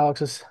follow-up to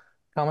Alex's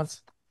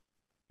comments?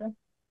 Okay.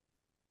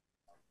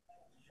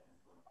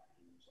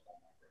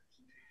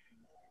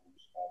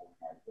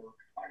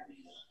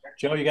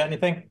 Joe, you got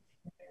anything?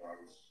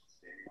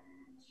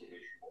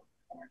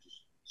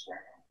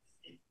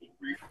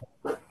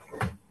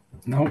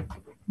 Nope,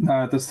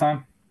 not at this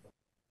time.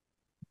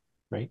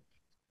 Great.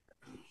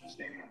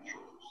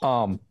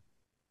 Yeah,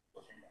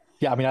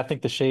 I mean, I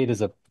think the shade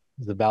is a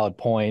valid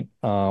point.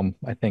 I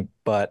think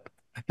the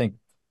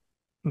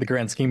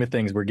grand scheme of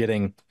things, we're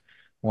getting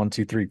 1,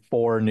 2, 3,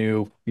 4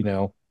 new,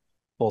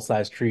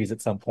 full-size trees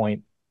at some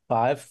point.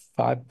 Five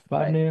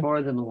Right. new. 4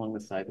 of them along the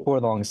sidewalk. 4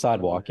 along the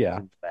sidewalk, yeah.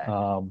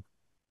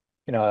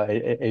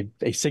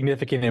 A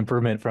significant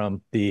improvement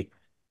from the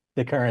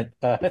current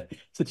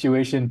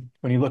situation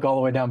when you look all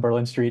the way down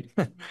Berlin Street.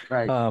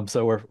 Right.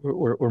 So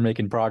we're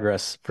making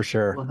progress for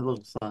sure. We'll have a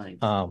little sign.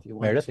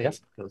 Meredith, yes.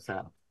 Go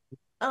south.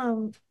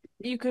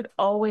 You could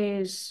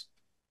always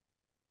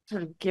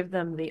sort of give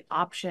them the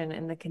option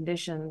and the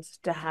conditions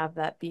to have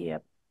that be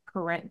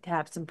to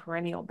have some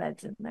perennial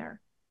beds in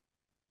there.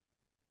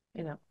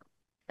 And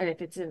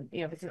if it's an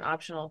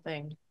optional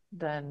thing,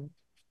 then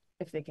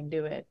if they can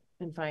do it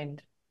and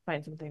find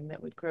something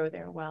that would grow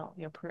there well,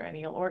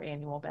 perennial or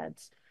annual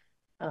beds.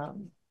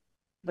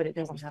 But it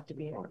doesn't have to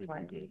be a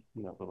requirement.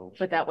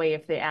 But that way,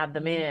 if they add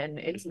them in,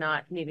 it's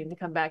not needing to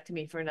come back to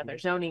me for another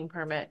zoning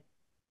permit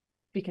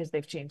because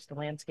they've changed the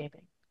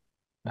landscaping.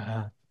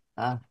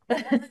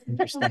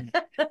 Interesting.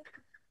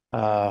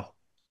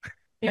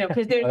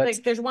 Because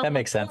there's one that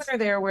makes corner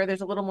there where there's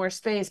a little more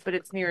space, but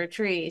it's near a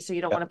tree, so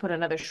you don't want to put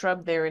another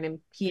shrub there and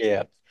impede.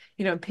 Yeah.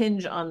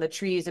 impinge on the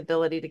tree's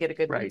ability to get a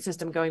good root Right.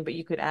 system going, but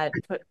you could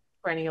put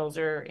perennials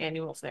or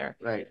annuals there.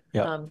 Right.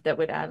 Yeah. That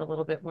would add a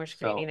little bit more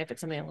screening if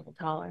it's something a little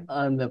taller.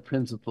 On the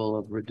principle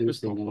of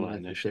reducing Crystal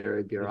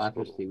unnecessary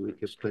bureaucracy, we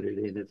could put it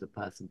in as a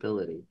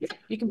possibility.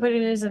 You can put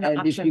it as an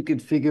And if you option.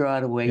 could figure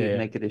out a way Yeah. to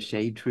make it a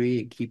shade tree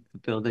and keep the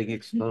building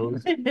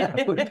exposed,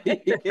 that would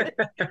be.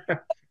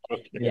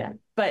 Yeah,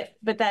 but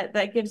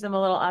that gives them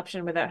a little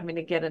option without having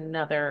to get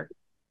another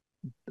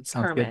That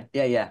sounds permit.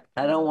 good. Yeah.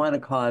 I don't want to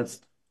cause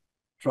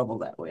trouble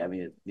that way. I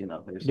mean,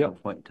 there's no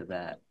point to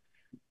that.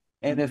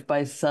 And if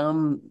by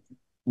some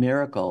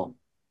miracle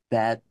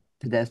that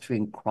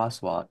pedestrian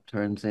crosswalk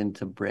turns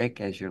into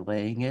brick as you're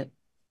laying it,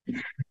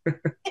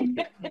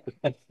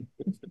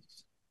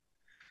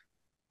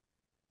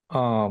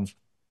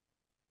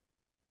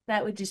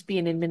 That would just be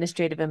an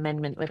administrative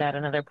amendment without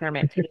another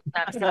permit.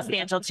 Not a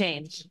substantial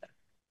change.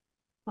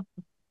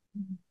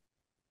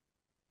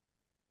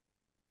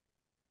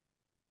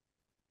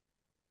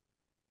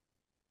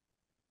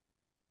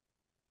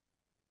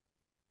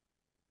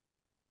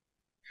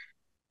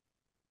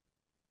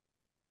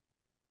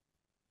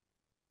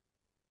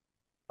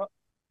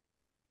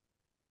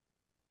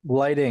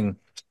 Lighting.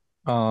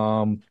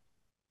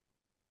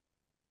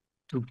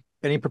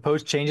 Any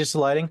proposed changes to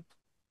lighting?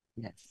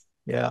 yes.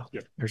 Yeah.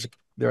 Yep.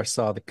 There I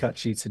saw the cut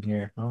sheets in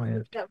here. Oh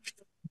yeah.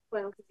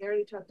 Well, we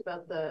already talked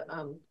about the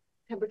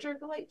temperature of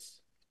the lights,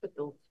 but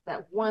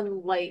that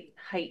one light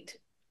height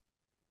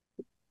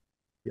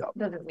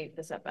doesn't meet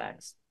the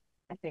setbacks.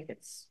 I think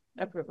it's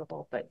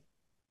approvable, but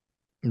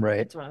Right.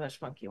 it's one of those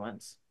funky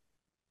ones.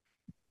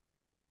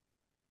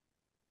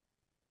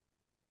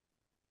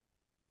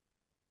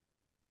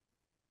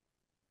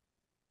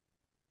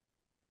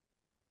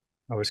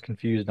 I was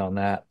confused on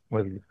that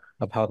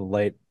of how the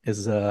light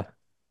is part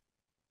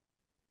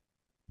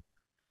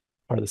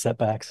of the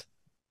setbacks.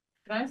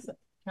 Can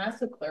I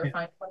ask a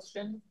clarifying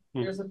question?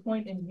 Hmm. There's a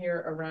point in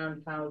here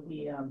around how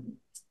the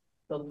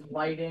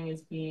lighting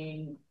is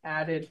being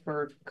added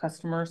for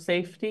customer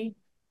safety.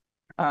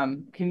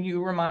 Can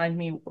you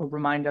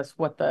remind us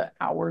what the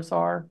hours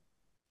are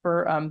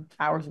for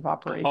hours of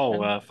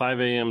operation?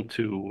 5 a.m.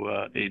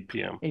 to 8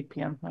 p.m. 8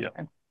 p.m. Okay.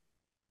 Yep.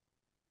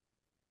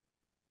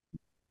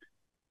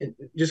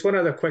 Just one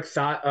other quick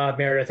thought,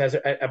 Meredith, as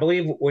I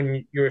believe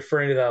when you're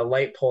referring to the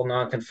light pole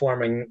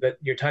non-conforming, that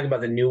you're talking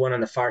about the new one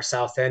on the far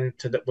south end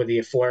with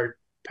the 4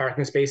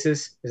 parking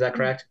spaces. Is that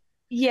correct?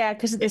 Yeah,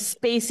 because the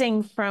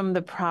spacing from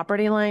the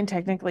property line,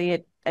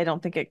 technically, I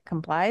don't think it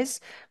complies,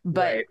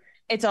 but Right.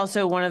 it's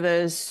also one of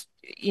those,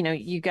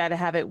 you got to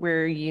have it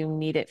where you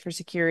need it for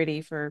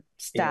security, for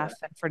staff,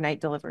 and for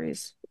night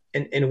deliveries.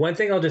 And one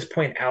thing I'll just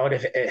point out,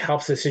 if it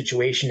helps the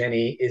situation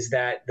any, is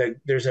that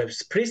there's a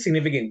pretty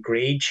significant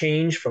grade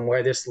change from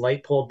where this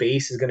light pole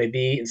base is going to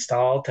be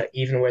installed to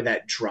even where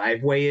that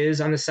driveway is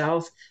on the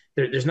south.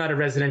 There's not a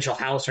residential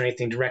house or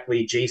anything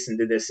directly adjacent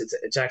to this.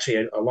 It's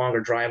actually a longer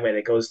driveway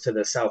that goes to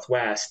the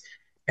southwest.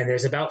 And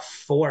there's about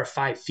 4 or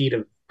 5 feet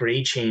of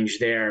grade change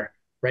there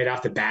right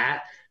off the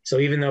bat. So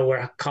even though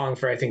we're calling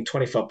for, I think,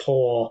 20-foot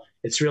pole,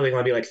 it's really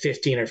going to be like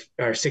 15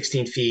 or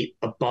 16 feet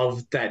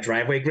above that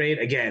driveway grade.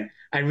 Again,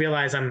 I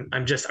realize I'm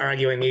just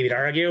arguing maybe to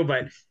argue,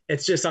 but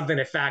it's just something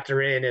to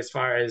factor in as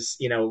far as,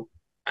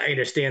 I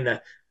understand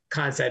the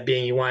concept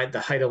being you want the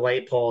height of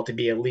light pole to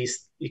be at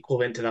least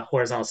equivalent to the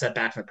horizontal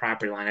setback from the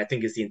property line, I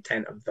think is the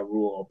intent of the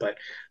rule. But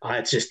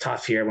it's just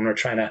tough here when we're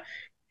trying to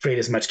create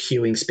as much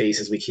queuing space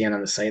as we can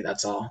on the site.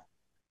 That's all.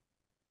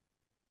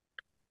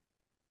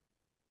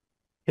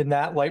 In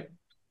that light,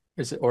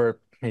 or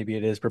maybe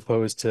it is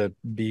proposed to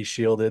be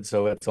shielded,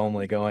 so it's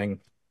only going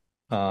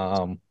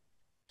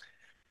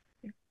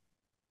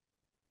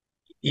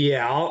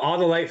Yeah, all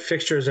the light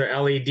fixtures are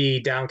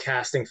LED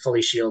downcasting,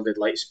 fully shielded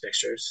light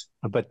fixtures.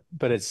 but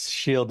it's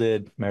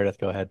shielded. Meredith,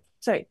 go ahead.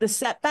 Sorry, the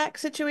setback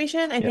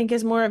situation, I think,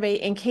 is more of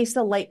in case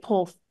the light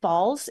pole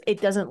falls,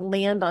 it doesn't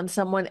land on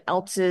someone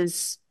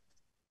else's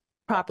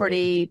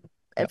property,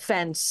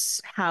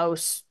 fence,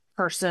 house,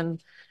 person,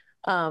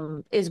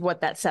 is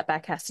what that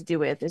setback has to do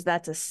with.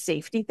 That's a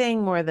safety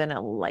thing more than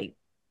a light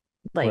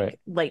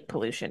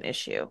pollution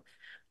issue.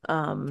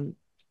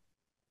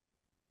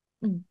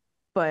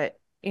 But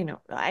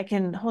I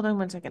can hold on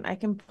one second. I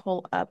can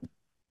pull up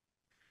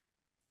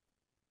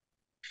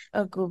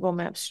a Google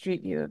Maps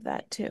street view of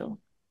that too.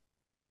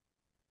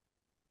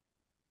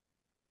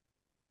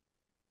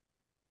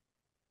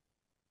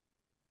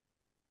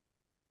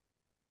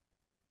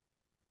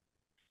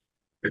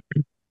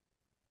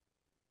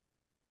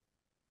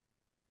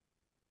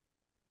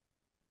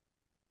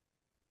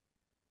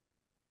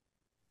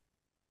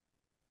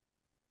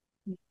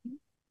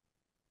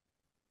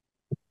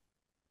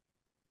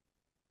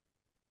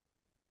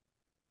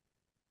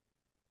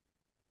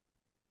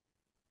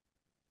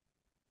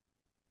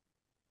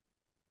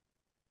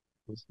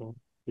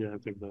 Yeah, I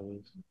think that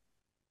is.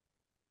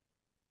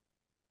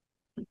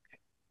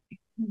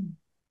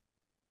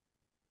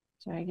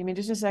 Sorry, give me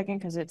just a second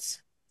because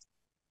it's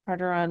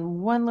harder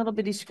on one little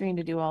bitty screen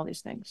to do all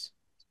these things.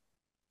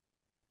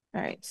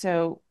 All right,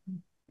 so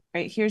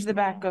here's the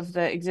back of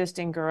the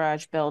existing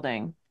garage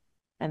building.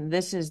 and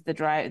this is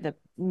the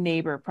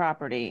neighbor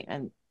property,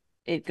 and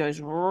it goes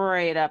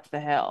right up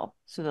the hill.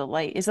 So the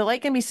light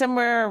gonna be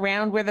somewhere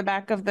around where the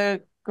back of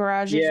the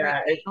garage is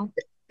right now?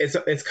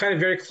 It's kind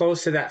of very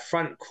close to that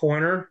front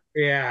corner.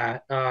 Yeah,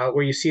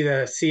 where you see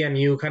the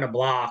CMU kind of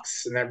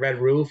blocks and that red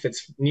roof.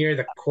 It's near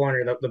the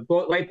corner. The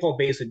light pole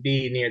base would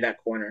be near that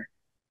corner.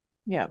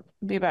 Yeah,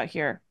 it'll be about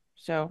here.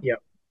 So Yep.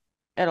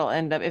 it'll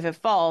end up, if it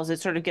falls,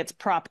 it sort of gets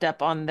propped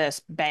up on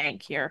this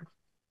bank here.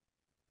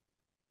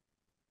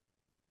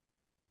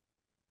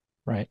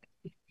 Right.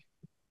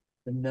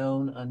 The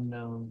known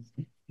unknowns.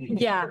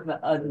 Yeah. The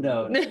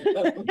unknown.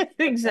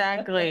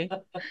 Exactly.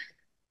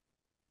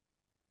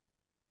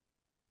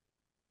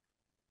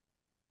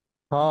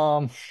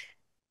 Well,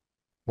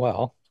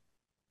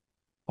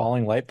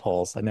 falling light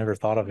poles. I never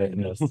thought of it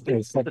in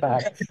this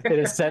setback. It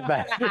is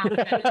setback.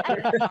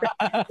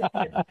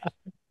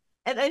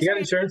 And I You got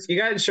insurance? You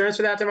got insurance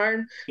for that,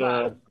 Martin?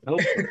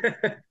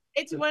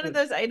 It's one of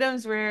those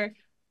items where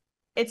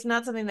it's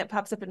not something that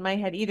pops up in my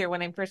head either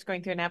when I'm first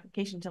going through an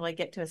application until I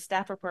get to a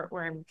staff report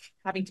where I'm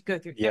having to go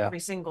through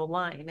every single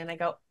line, and I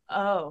go,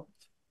 oh.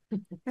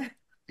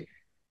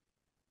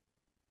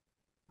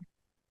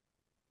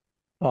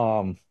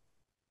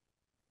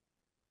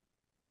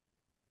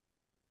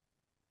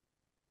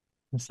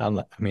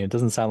 It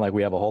doesn't sound like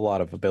we have a whole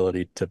lot of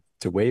ability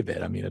to waive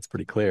it. I mean, it's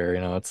pretty clear,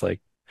 it's like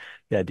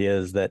the idea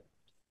is that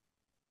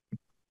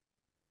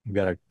we've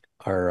got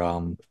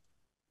our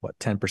what,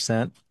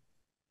 10%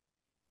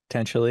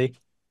 potentially.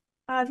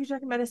 If you're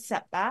talking about a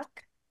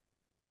setback,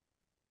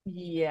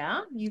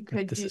 yeah, you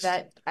could do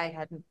that. I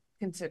hadn't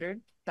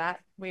considered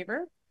that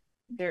waiver.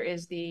 There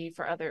is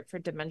for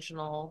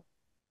dimensional.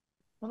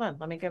 Hold on,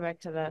 let me go back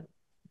to the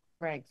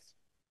regs.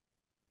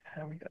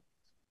 There we go.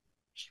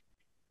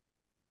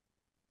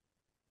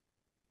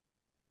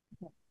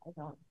 I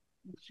don't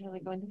really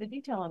go into the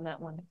detail on that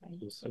one.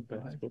 Setback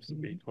is supposed to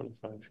be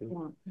 25 feet.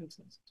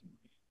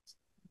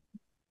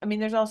 I mean,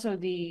 there's also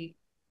I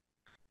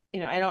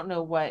don't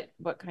know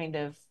what kind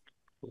of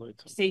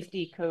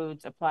safety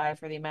codes apply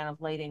for the amount of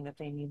lighting that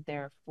they need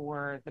there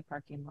for the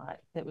parking lot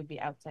that would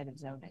be outside of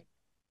zoning.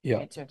 Yeah.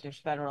 Right? So if there's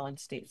federal and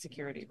state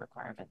security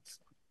requirements.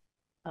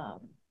 I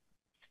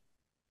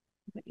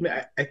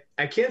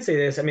can't say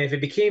this. I mean, if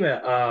it became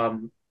a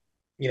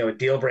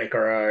deal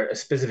breaker or a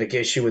specific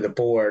issue with the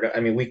board, I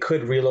mean, we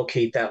could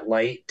relocate that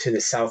light to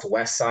the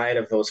southwest side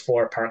of those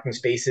 4 parking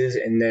spaces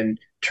and then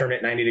turn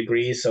it 90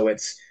 degrees. So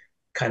it's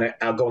kind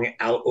of going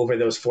out over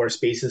those 4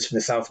 spaces from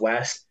the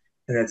southwest.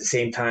 And at the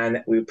same time,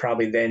 we would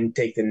probably then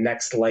take the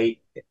next light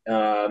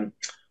over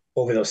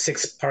those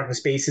 6 parking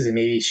spaces and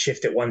maybe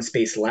shift it 1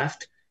 space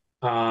left,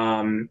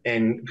 and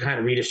kind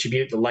of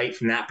redistribute the light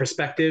from that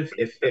perspective.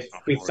 If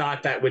we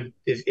thought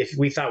if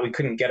we thought we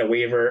couldn't get a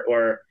waiver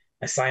or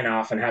a sign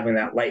off on having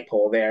that light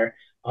pole there.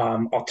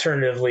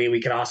 Alternatively,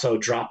 we could also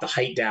drop the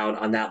height down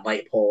on that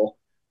light pole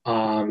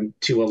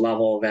to a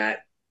level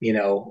that,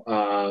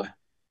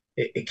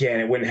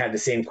 it wouldn't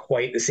have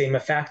quite the same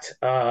effect,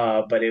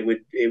 but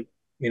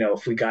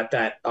if we got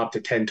that up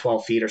to 10,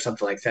 12 feet or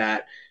something like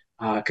that,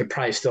 could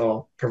probably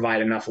still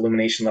provide enough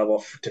illumination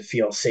level to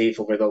feel safe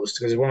over those,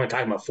 because we're only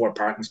talking about 4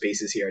 parking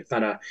spaces here. It's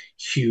not a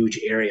huge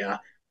area.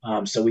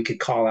 So we could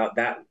call out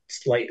that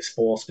light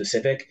pole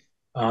specific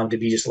to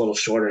be just a little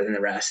shorter than the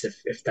rest,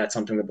 if that's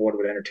something the board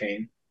would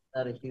entertain.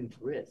 Not a huge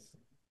risk.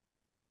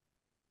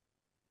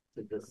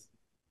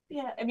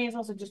 Yeah, I mean, it's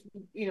also just,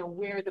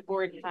 where the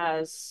board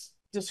has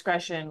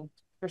discretion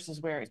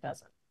versus where it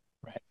doesn't.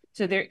 Right.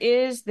 So there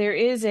is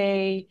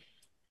a,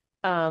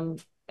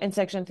 in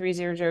section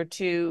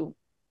 3002,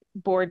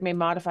 board may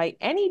modify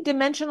any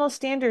dimensional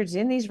standards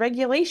in these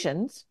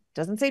regulations.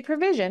 Doesn't say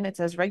provision, it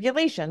says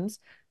regulations,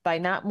 by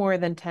not more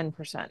than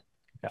 10%.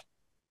 Yeah.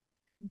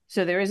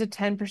 So there is a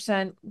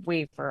 10%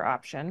 waiver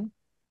option,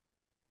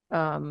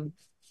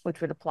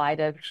 which would apply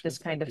to this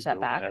kind of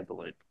setback.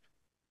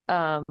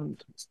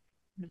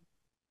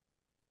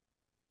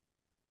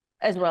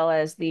 As well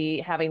as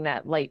having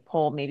that light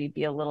pole maybe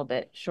be a little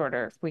bit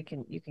shorter.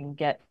 You can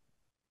get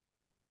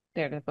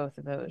there to both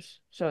of those.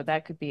 So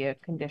that could be a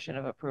condition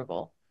of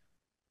approval.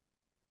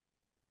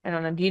 I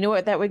don't know. Do you know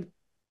what that would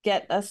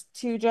get us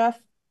to, Jeff?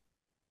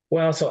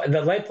 Well, so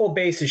the light pole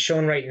base is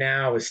shown right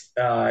now is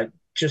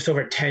just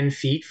over 10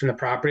 feet from the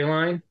property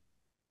line.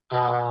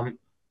 I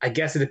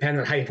guess it depends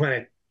on how you want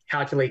to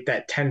calculate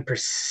that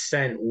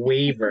 10%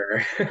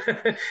 waiver.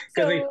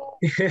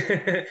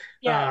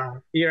 Yeah,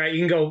 you're right.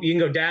 You can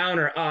go down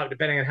or up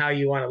depending on how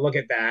you want to look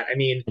at that. I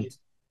mean,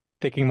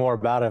 thinking more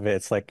about it,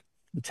 it's like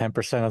 10%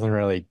 doesn't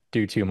really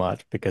do too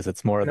much because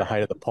it's more of the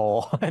height of the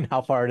pole and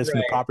how far it is from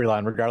the property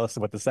line, regardless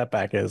of what the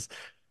setback is.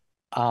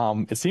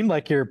 It seemed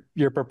like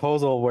your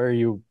proposal where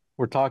you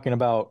were talking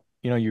about,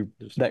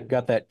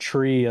 got that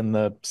tree in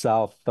the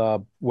south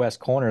west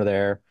corner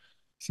there.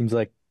 Seems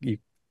like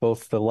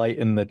both the light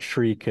and the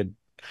tree could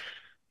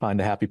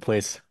find a happy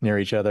place near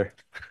each other.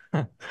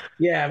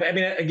 Yeah, I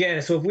mean,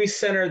 again, so if we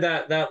center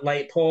that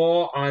light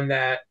pole on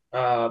that,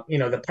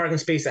 the parking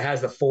space that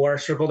has the 4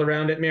 circled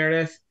around it,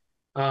 Meredith,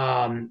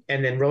 and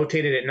then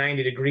rotate it at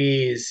 90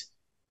 degrees,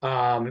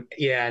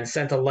 Yeah, and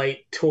sent a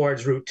light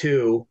towards Route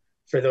 2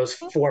 for those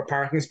 4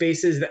 parking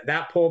spaces.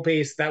 That pole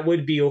base, that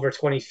would be over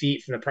 20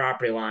 feet from the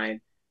property line,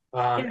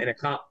 and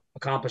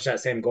accomplish that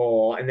same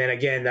goal. And then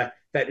again,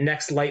 that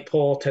next light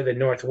pole to the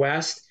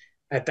northwest,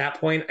 at that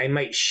point, I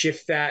might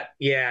shift that,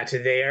 to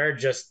there,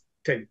 just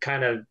to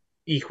kind of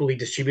equally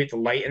distribute the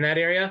light in that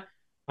area.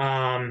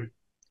 I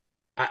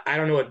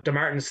don't know what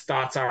DeMartin's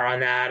thoughts are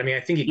on that. I mean,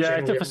 I think it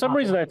generally. For some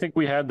reason, I think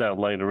we had that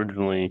light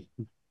originally.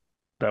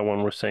 That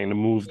one we're saying to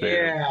move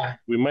there. Yeah.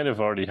 We might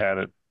have already had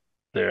it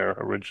there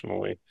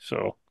originally.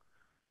 So.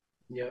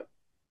 Yeah.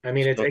 I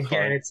mean, So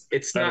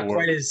it's That'll not work.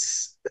 quite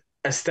as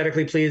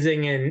aesthetically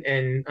pleasing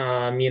and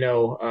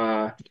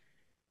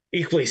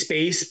equally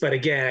spaced, but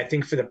again, I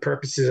think for the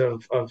purposes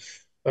of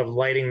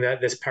lighting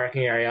this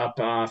parking area up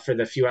for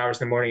the few hours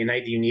in the morning and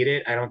night that you need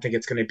it, I don't think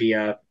it's going to be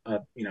an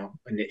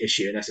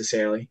issue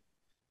necessarily.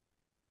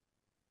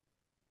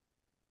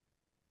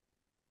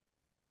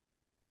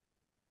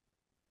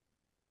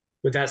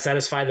 Would that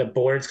satisfy the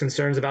board's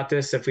concerns about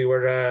this if we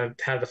were to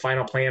have the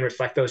final plan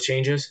reflect those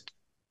changes?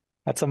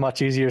 That's a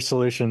much easier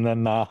solution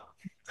than 10%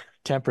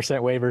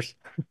 waivers.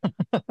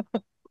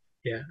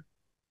 Yeah.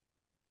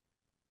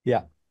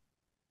 Yeah.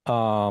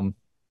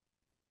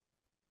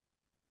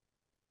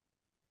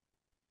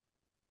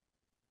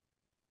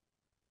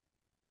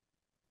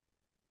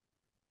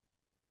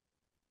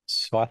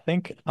 So I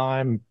think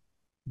I'm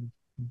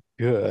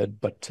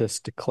good, but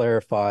just to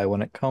clarify,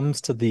 when it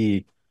comes to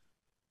the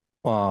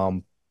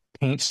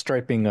paint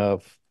striping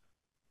of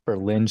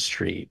Berlin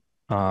Street,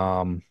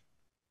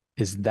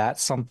 is that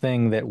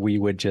something that we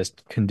would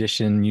just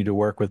condition you to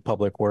work with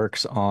Public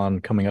Works on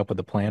coming up with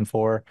a plan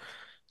for?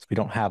 So we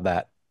don't have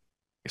that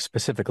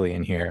specifically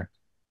in here.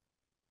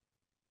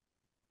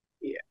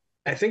 Yeah,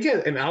 I think,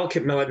 and I'll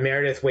let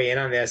Meredith weigh in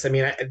on this. I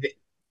mean,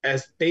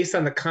 as based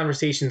on the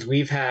conversations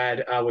we've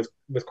had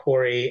with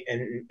Corey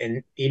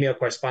and email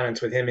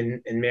correspondence with him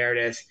and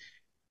Meredith,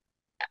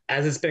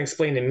 as it's been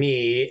explained to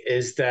me,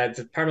 is that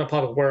the Department of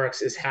Public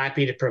Works is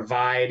happy to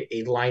provide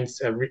a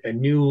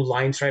new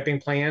line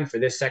striping plan for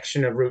this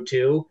section of Route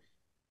 2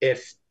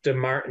 if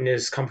DeMartin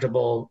is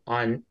comfortable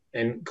on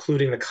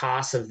including the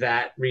cost of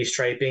that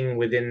restriping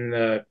within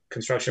the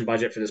construction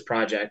budget for this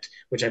project,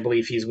 which I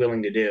believe he's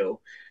willing to do.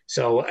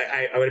 So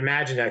I would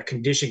imagine that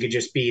condition could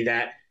just be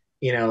that,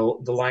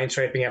 the line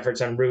striping efforts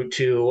on Route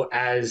 2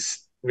 as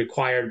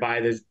required by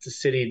the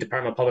city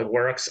Department of Public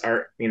Works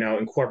are,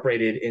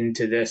 incorporated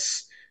into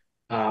this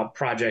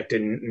project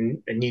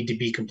and need to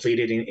be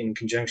completed in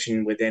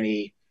conjunction with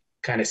any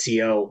kind of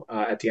CO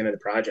at the end of the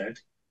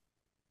project.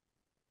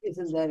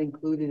 Isn't that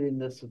included in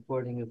the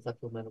supporting and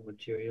supplemental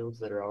materials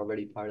that are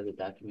already part of the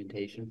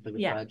documentation for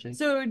the project?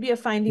 So it would be a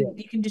finding.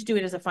 You can just do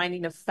it as a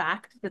finding of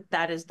fact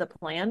that is the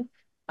plan.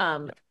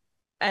 And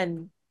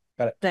then,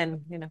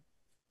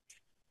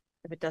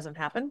 if it doesn't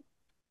happen,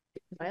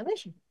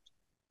 violation.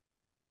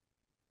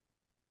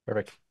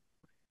 Perfect.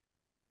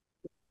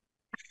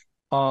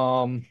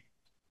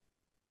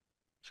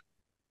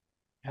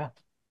 Yeah.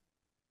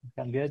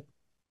 Sound good?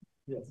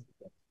 Yes.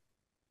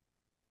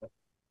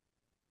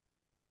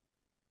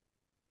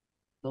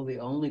 So the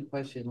only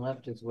question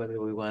left is whether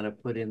we want to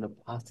put in the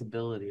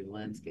possibility of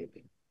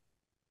landscaping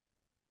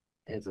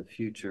as a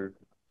future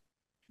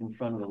in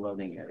front of the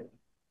loading area,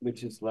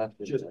 which is left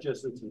just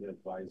as an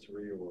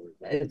advisory or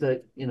it's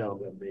a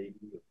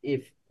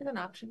if it's an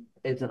option.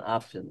 It's an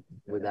option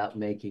without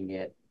making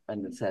it a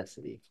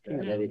necessity.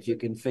 And that if you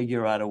can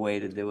figure out a way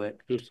to do it,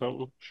 do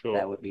something, sure,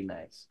 that would be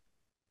nice.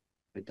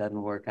 If it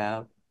doesn't work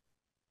out,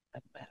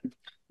 doesn't matter.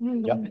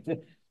 Yep.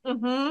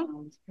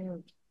 Mm-hmm.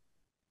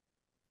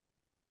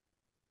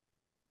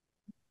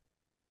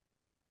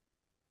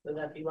 So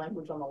that'd be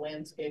language on the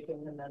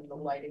landscaping and then the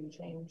lighting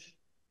change.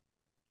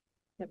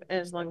 Yep,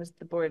 as long as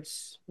the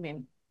board's,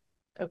 okay,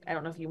 I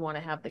don't know if you want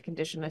to have the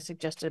condition I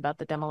suggested about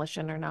the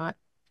demolition or not.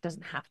 It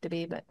doesn't have to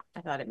be, but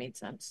I thought it made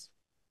sense.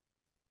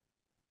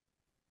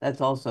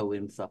 That's also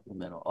in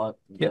supplemental.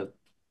 The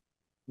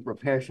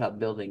repair shop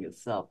building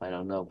itself, I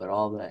don't know, but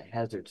all the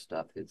hazard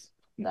stuff is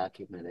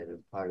documented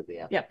as part of the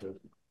application.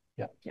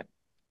 Yep.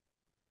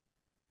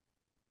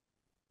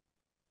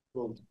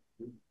 Well,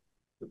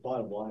 the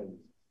bottom line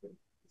is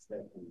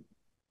that the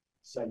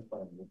site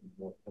plan will be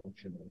more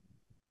functional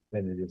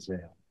than it is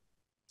now.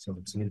 So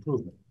it's an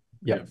improvement.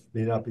 Yeah. It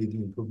may not be the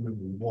improvement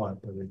we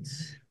want, but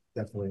it's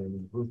definitely an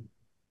improvement.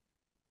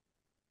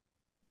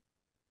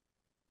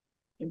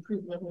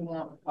 Improvement we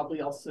want would probably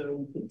also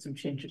include some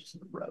changes to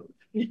the road.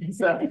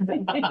 So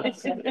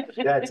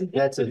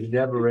That's a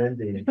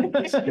never-ending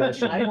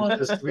discussion. I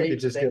want to we could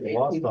just get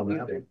lost on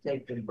that one.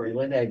 Take the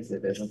Berlin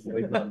exit and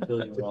avoid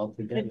until you're all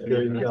together.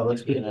 There you go.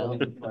 Let's get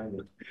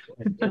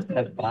just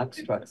have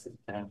box trucks in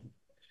town.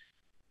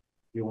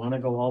 You want to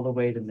go all the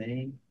way to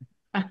Maine?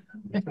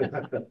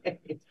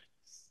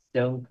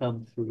 Don't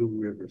come through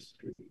River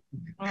Street.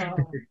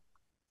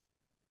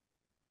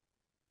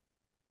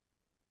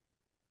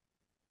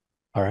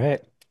 All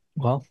right.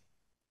 Well,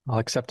 I'll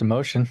accept a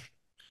motion.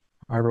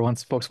 However,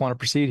 once folks want to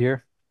proceed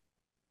here.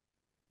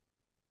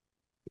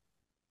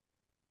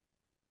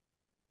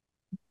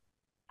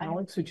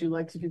 Alex, would you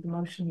like to do the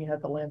motion? You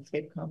had the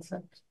landscape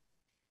concept.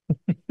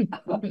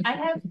 I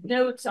have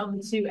notes on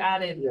the two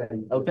added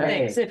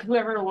Okay. things. If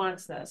whoever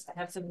wants this, I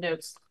have some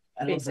notes.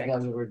 I don't think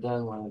I've ever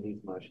done one of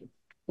these motions.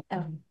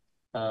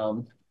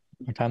 Oh.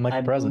 Time like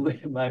the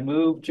present. I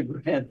move to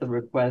grant the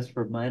request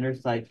for minor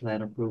site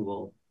plan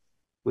approval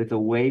with a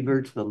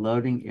waiver to the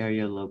loading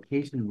area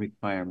location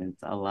requirements,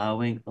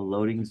 allowing a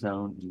loading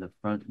zone in the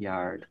front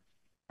yard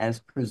as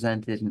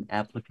presented in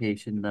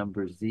application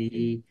number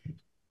Z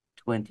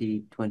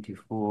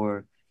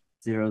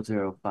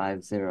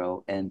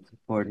 2024-0050 and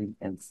supporting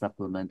and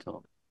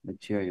supplemental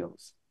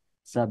materials,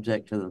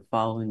 subject to the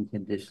following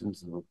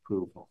conditions of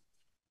approval.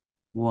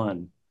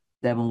 1,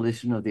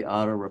 demolition of the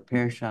auto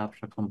repair shop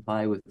shall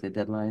comply with the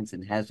deadlines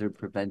and hazard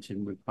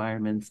prevention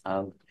requirements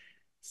of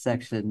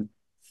section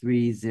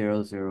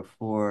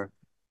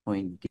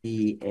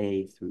 3004.D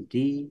A through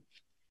D.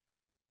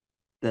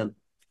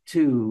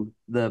 2,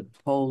 the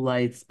pole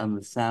lights on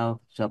the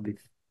south shall be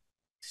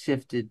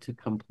shifted to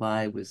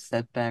comply with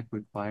setback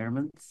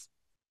requirements.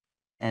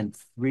 And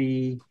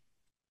 3,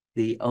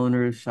 the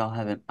owners shall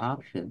have an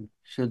option,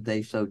 should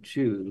they so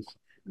choose,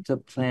 to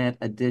plant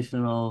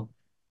additional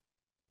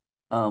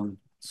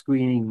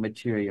screening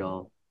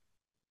material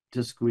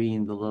to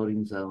screen the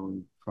loading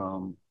zone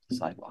from the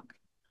sidewalk.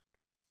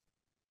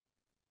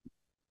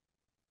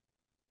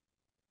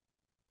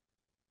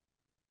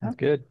 That's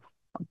good.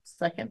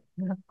 Second.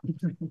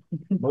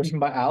 Motion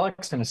by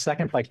Alex and a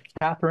second by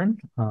Catherine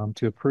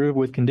to approve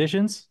with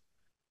conditions.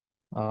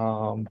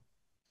 Kevin,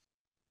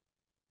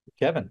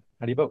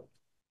 how do you vote?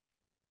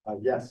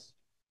 Yes.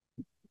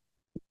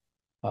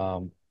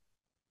 Alex,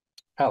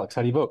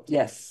 how do you vote?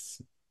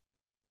 Yes.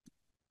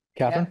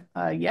 Catherine?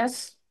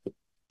 Yes.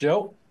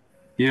 Joe?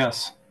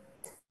 Yes.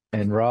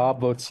 And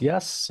Rob votes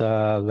yes.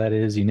 That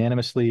is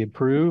unanimously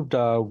approved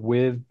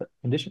with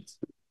conditions.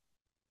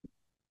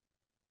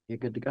 You're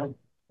good to go.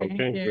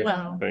 Okay.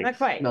 Well, not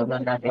quite. No,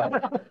 not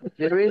quite.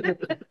 There is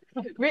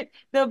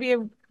There'll be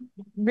a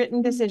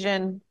written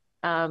decision,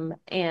 and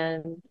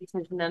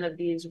because none of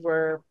these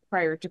were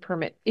prior to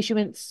permit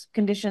issuance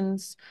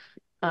conditions,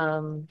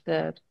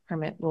 the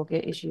permit will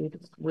get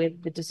issued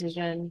with the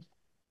decision.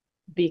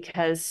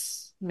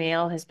 Because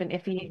mail has been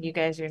iffy and you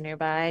guys are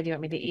nearby, do you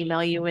want me to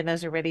email you when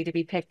those are ready to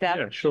be picked up?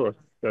 Yeah, sure.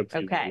 That's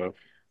easy Okay. enough.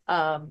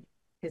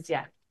 Because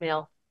yeah,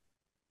 mail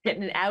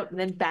getting it out and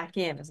then back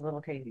in is a little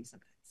crazy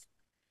sometimes.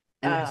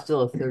 And it's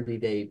still a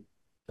 30-day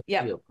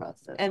Yep. appeal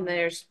process. And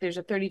there's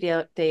a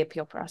 30-day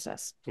appeal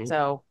process.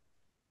 So,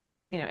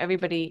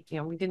 everybody,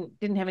 we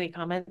didn't have any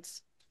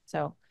comments,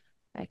 so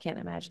I can't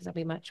imagine there'll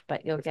be much,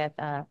 but you'll get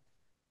the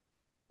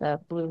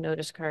blue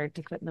notice card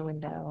to put in the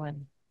window,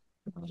 and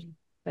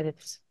but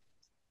it's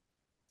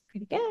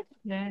pretty good.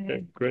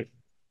 Okay, great.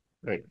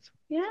 Thanks.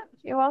 Yeah,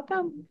 you're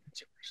welcome.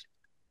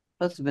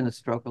 Must have been a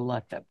stroke of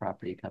luck, that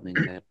property coming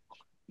in.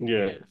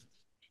 Yeah.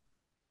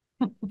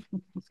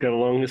 It's got a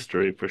long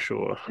history for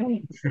sure.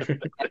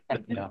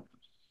 Yeah.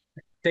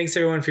 Thanks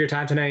everyone for your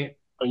time tonight.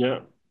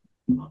 Yeah.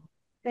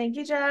 Thank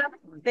you, Jeff.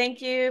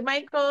 Thank you,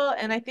 Michael.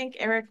 And I think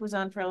Eric was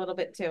on for a little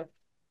bit too.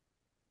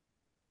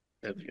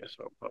 Yes,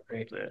 I'll pop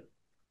right there.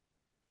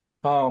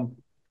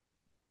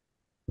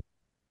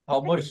 How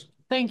much?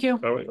 Thank you.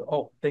 All right.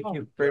 Oh, thank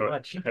you very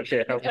much.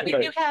 Okay.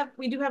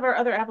 We do have our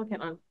other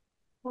applicant on.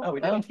 Oh, we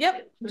do.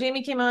 Yep,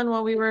 Jamie came on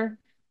while we were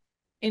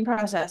in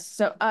process.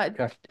 So,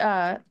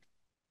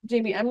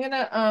 Jamie, I'm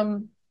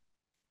gonna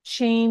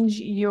change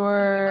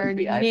your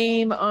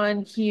name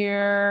on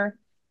here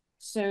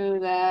so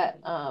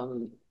that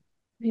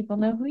people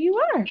know who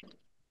you are.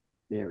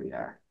 There we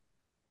are.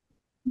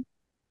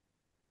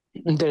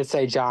 Did it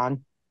say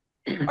John?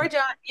 Or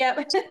John,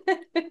 yep.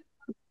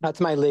 That's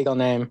my legal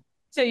name.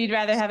 So you'd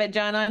rather have it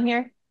John on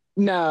here?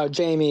 No,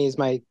 Jamie's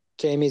my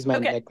Okay.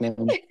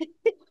 nickname.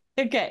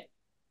 Okay.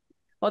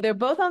 Well, they're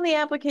both on the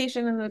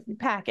application in the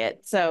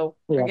packet, so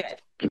we're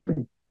good.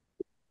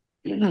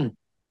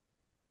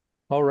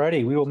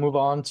 Alrighty, we will move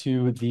on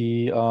to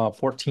the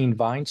 14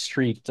 Vine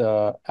Street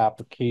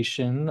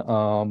application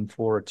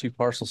for a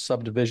 2-parcel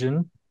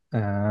subdivision.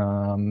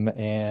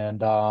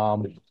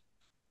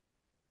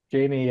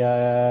 Jamie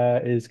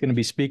is going to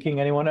be speaking.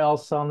 Anyone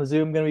else on the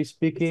Zoom going to be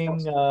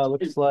speaking?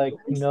 Looks like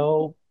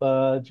no,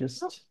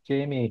 just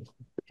Jamie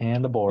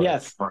and the board.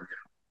 Yes.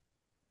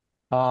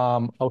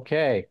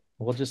 Okay,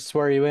 we'll just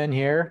swear you in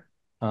here.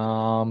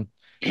 All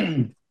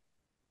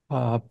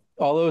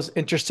those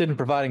interested in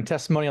providing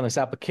testimony on this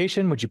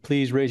application, would you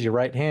please raise your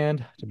right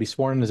hand to be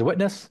sworn in as a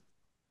witness?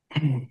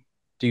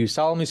 Do you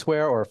solemnly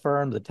swear or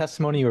affirm the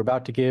testimony you are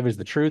about to give is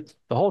the truth,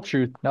 the whole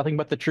truth, nothing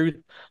but the truth,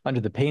 under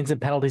the pains and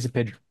penalties of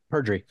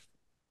perjury?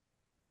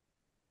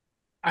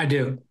 I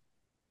do.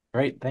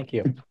 Great, thank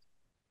you.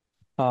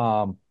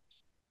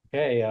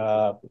 Okay,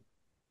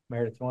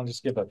 Meredith, you want to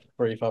just give a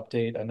brief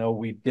update? I know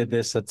we did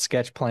this at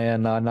sketch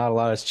plan. Not a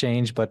lot has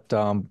changed, but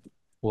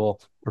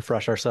we'll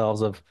refresh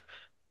ourselves of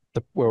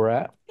where we're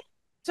at.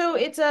 So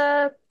it's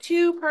a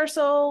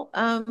 2-parcel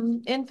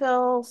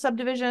infill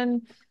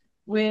subdivision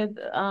with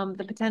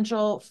the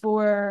potential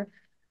for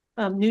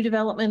New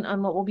development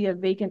on what will be a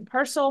vacant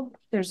parcel.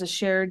 There's a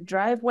shared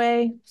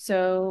driveway.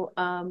 So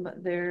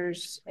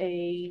there's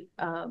a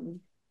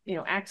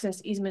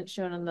access easement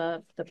shown on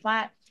the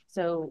plat.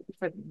 So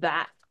for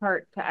that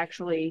part to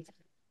actually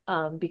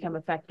become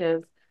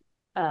effective,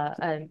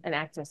 an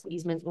access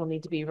easement will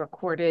need to be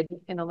recorded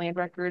in the land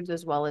records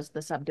as well as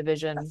the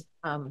subdivision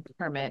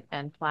permit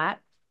and plat.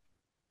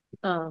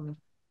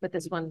 But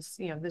this one's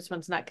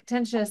not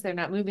contentious. They're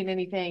not moving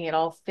anything. It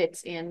all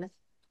fits in.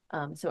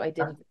 So I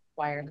didn't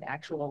require the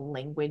actual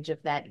language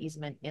of that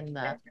easement in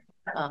the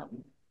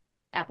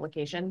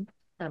application,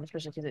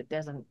 especially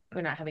because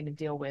we're not having to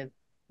deal with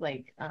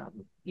like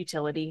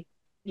utility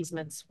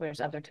easements, whereas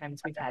other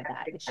times we've had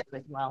that issue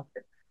as well.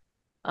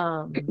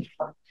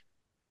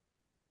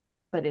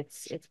 But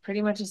it's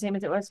pretty much the same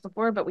as it was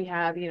before, but we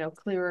have,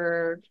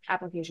 clearer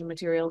application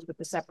materials with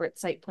the separate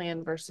site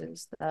plan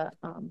versus the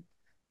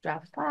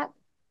draft plat.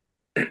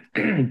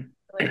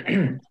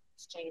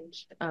 It's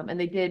changed. And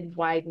they did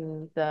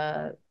widen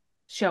the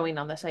showing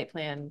on the site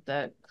plan,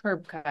 the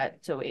curb cut,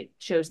 so it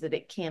shows that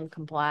it can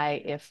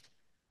comply if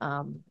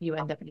you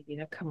end up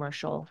needing a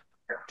commercial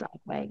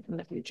driveway in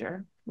the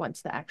future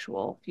once the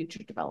actual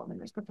future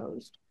development is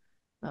proposed.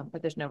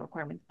 But there's no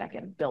requirement that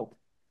get built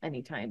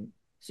anytime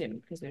soon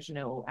because there's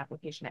no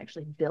application to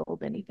actually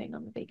build anything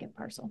on the vacant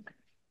parcel.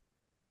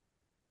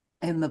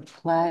 And the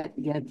plat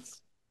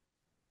gets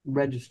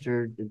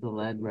registered in the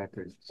land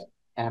records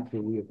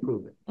after we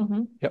approve it.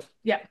 Mm-hmm.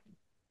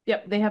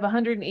 Yep. They have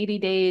 180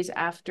 days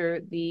after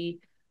the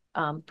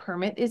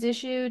permit is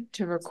issued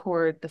to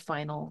record the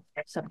final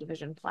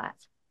subdivision plat.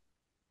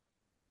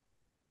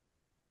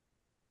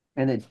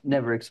 And it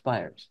never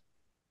expires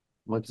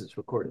once it's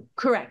recorded.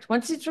 Correct.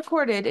 Once it's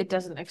recorded, it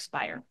doesn't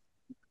expire.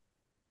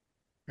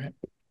 Right.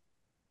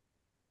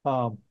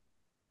 All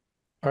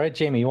right,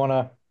 Jamie, you want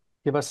to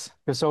give us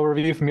this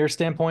overview from your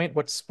standpoint?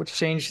 What's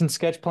changed in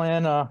sketch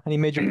plan? Any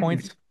major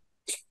points?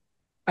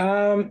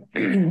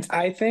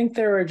 I think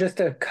there were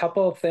just a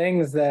couple of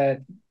things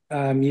that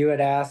you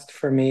had asked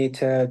for me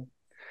to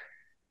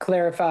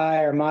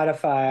clarify or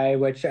modify,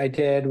 which I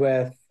did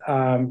with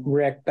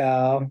Rick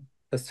Bell,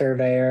 the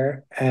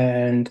surveyor,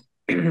 and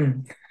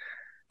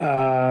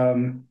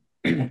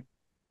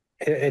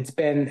it's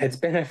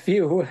been a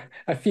few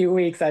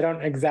weeks. I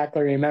don't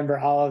exactly remember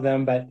all of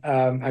them, but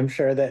I'm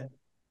sure that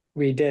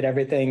we did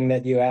everything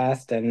that you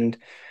asked, and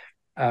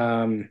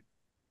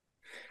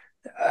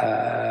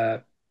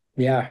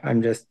yeah,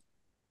 I'm just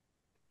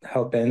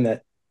hoping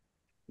that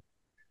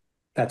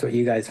that's what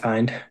you guys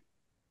find.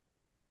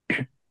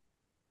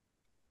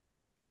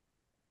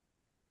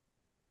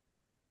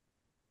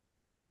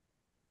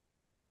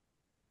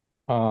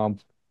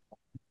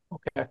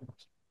 Okay.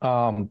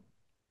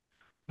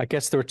 I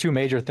guess there were two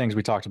major things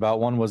we talked about.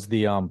 One was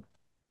the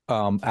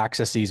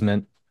access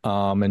easement,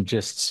 and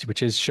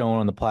which is shown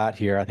on the plat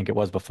here. I think it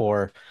was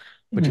before,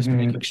 but just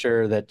making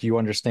sure that you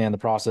understand the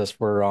process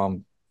for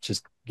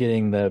just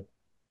getting the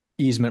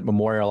easement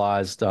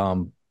memorialized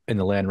in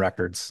the land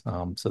records.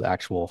 So the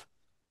actual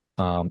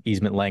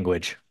easement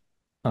language,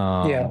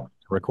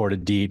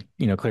 recorded deed,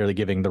 clearly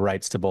giving the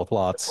rights to both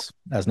lots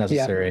as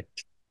necessary.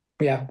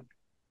 Yeah,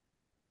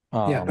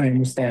 I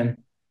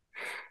understand.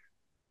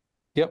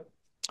 Yep.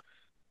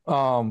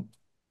 And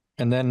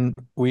then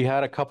we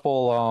had a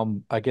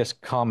couple, I guess,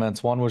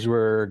 comments. One was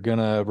we're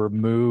gonna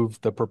remove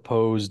the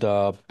proposed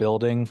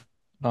building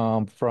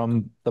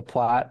from the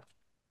plat.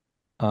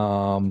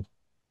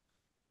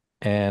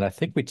 And I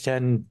think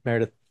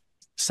Meredith,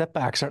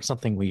 setbacks aren't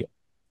something we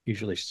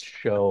usually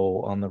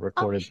show on the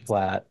recorded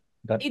plat.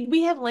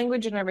 We have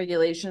language in our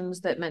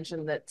regulations that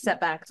mention that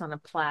setbacks on a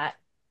plat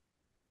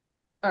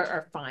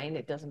are fine.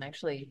 It doesn't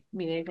actually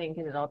mean anything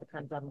because it all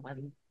depends on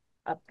when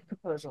a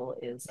proposal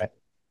is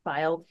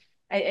filed.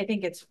 I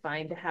think it's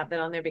fine to have that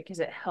on there because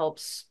it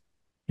helps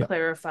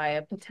clarify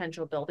a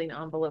potential building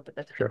envelope at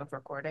the time of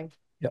recording.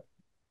 Yep.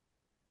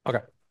 Okay.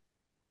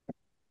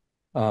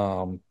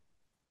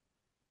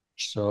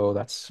 So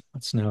that's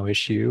no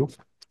issue.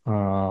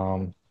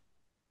 And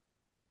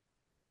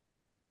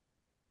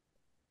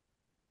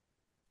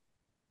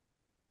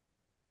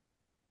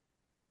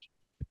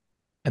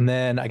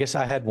then I guess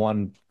I had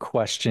one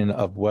question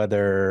of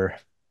whether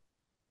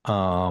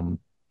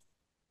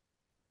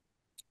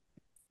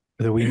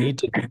we need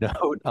to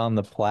note on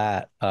the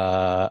plat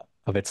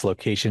of its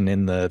location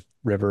in the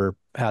river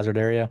hazard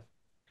area.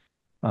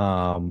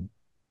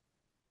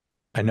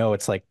 I know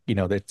it's like,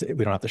 that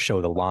we don't have to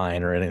show the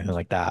line or anything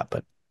like that,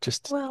 but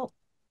just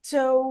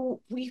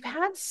so we've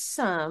had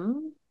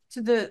some.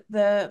 So it's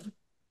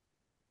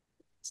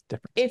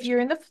different. If you're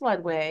in the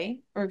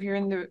floodway or if you're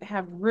in the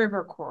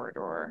river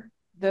corridor,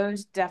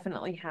 those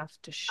definitely have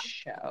to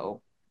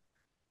show.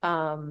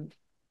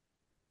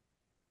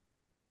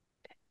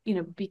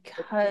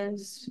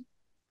 Because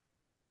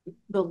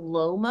the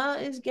Loma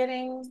is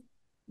getting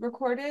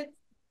recorded.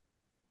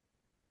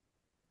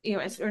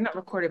 Or not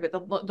recorded, but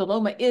the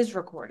Loma is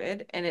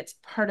recorded and it's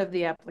part of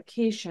the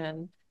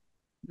application.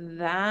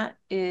 That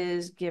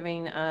is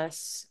giving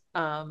us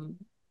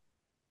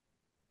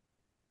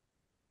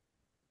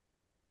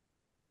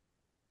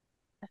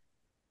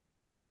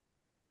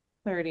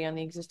clarity on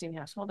the existing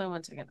house. Hold on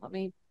one second. Let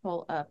me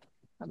pull up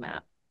a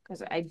map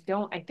because I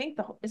think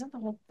isn't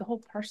the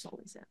whole parcel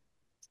is in.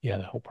 Yeah,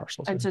 the whole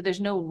parcel. And so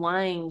there's no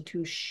line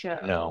to show.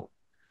 No.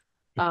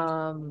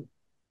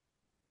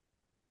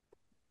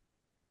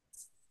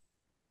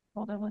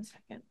 Hold on one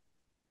second.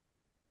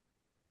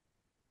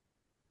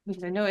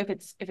 Because I know if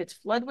it's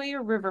floodway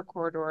or river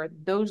corridor,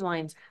 those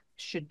lines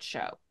should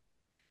show,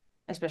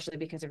 especially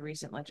because of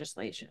recent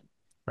legislation.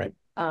 Right.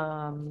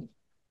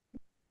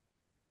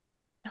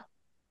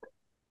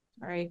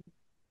 Sorry.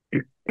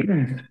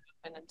 And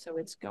so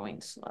it's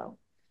going slow.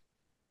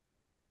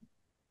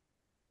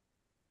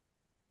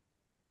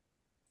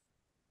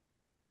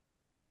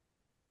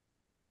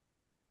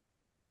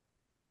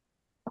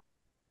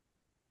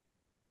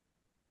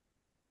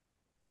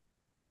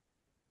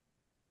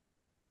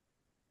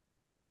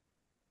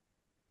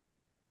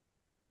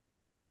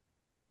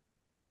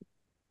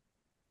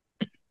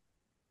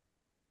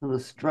 So the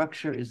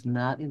structure is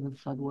not in the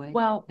floodway?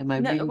 Well, Am I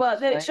no, reading well,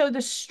 this right? so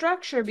the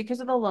structure,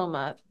 because of the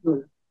LOMA,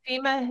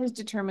 FEMA has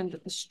determined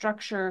that the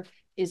structure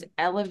is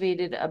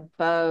elevated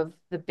above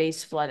the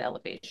base flood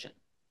elevation.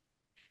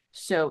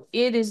 So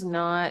it is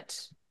not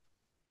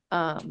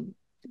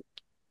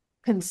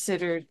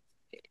considered,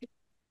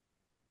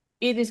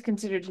 it is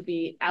considered to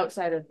be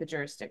outside of the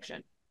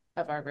jurisdiction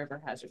of our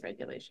river hazard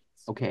regulations.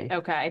 Okay.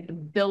 Okay, the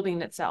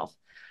building itself.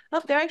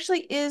 Oh, there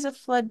actually is a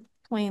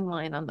floodplain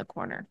line on the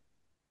corner.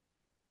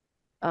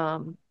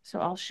 So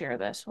I'll share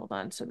this. Hold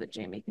on so that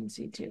Jamie can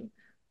see too.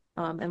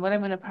 And what I'm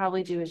going to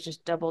probably do is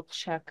just double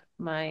check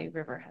my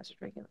river hazard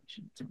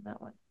regulations on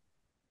that one.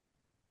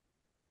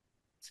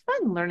 It's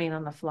fun learning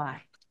on the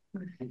fly.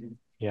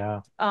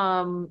 Yeah.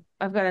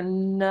 I've got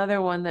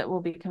another one that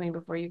will be coming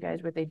before you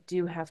guys where they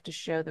do have to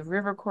show the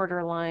river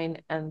corridor line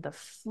and the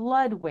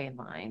floodway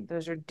line.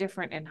 Those are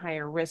different and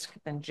higher risk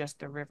than just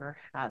the river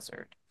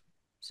hazard.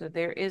 So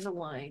there is a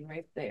line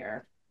right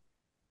there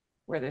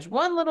where there's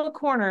one little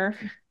corner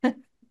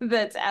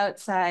that's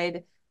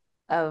outside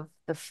of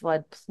the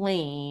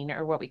floodplain,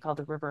 or what we call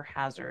the river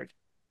hazard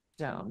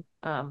zone.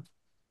 So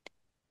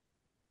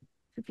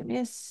give me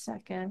a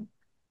second.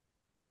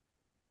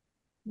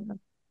 I'm gonna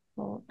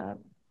pull up.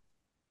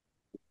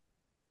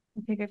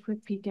 I'll take a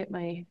quick peek at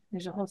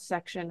there's a whole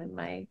section in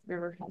my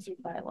river hazard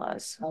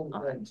bylaws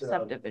on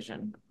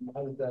subdivision.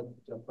 How did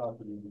that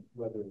property,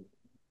 whether?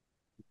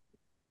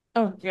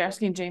 Oh, you're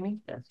asking Jamie?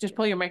 Yes. Just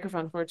pull your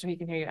microphone forward so he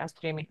can hear you.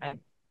 Ask Jamie.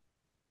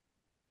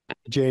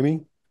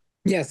 Jamie?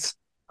 Yes.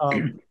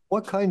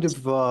 What kind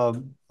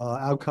of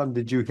outcome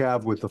did you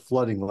have with the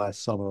flooding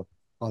last summer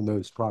on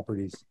those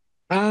properties?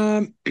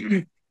 I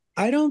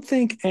don't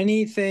think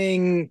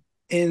anything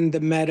in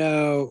the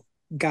meadow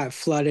got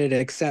flooded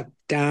except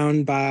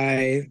down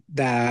by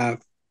the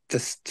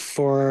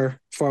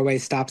four-way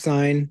stop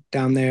sign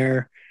down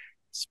there.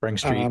 Spring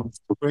Street.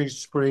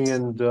 Spring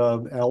and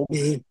Elm.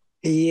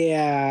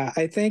 Yeah,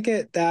 I think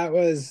that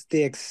was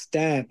the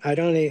extent. I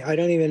don't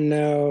even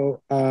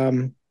know.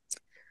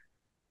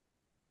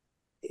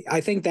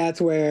 I think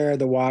that's where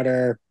the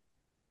water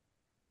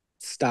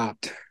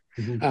stopped.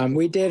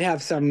 We did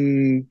have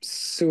some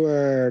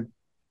sewer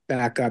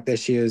backup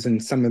issues in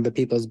some of the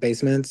people's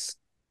basements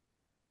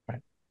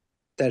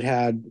that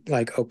had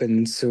like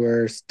open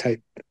sewers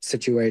type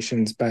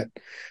situations. But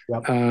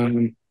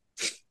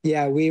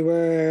yeah, we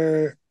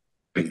were,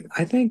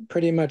 I think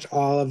pretty much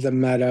all of the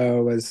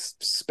meadow was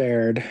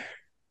spared.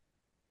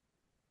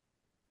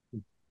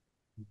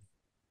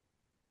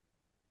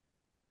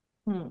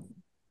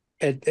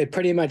 It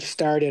pretty much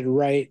started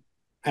right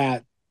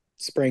at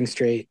Spring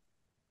Street,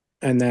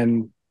 and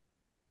then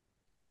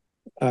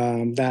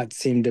that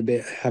seemed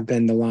to have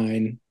been the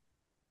line,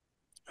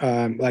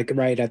 like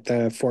right at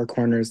the four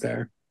corners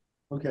there.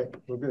 Okay,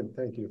 well, good.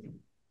 Thank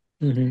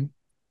you.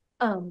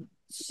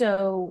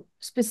 So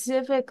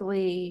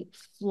specifically,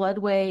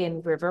 floodway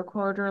and river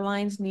corridor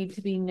lines need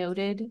to be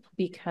noted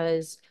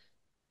because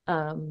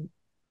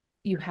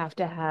you have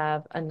to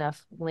have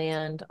enough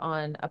land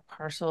on a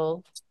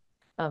parcel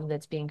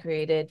that's being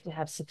created to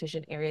have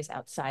sufficient areas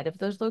outside of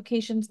those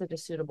locations that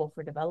is suitable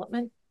for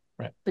development.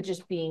 Right. But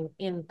just being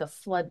in the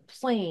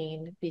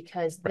floodplain,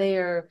 because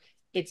there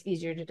it's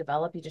easier to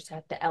develop. You just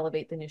have to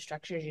elevate the new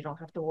structures. You don't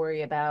have to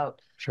worry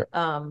about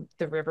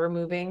the river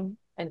moving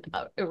and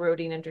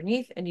eroding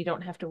underneath, and you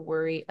don't have to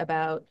worry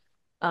about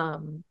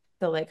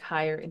the like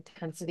higher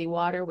intensity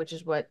water, which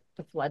is what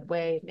the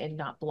floodway, and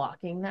not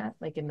blocking that.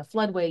 Like in the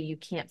floodway, you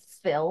can't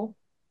fill,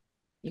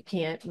 you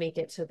can't make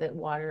it so that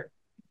water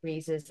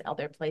raises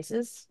other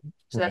places.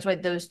 So that's why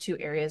those two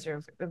areas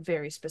are a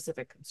very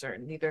specific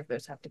concern. Neither of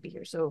those have to be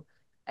here. So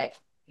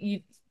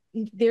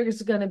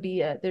there's going to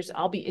be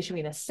I'll be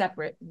issuing a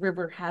separate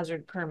river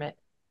hazard permit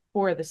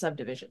for the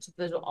subdivision. So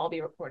those will all be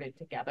recorded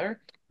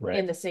together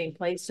in the same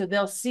place. So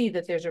they'll see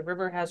that there's a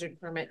river hazard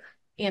permit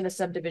and a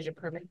subdivision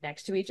permit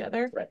next to each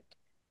other.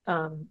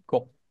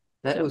 Cool.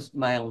 That was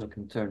my only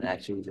concern,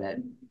 actually, that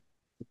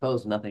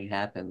suppose nothing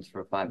happens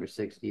for 5 or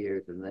 6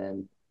 years and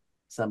then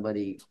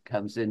somebody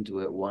comes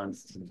into it,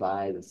 wants to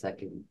buy the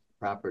second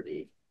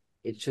property.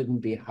 It shouldn't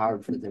be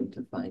hard for them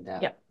to find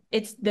out. Yep.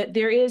 it's that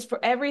there is for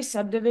every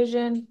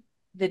subdivision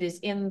that is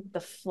in the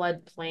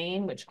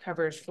floodplain, which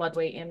covers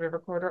floodway and river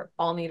corridor,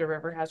 all need a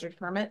river hazard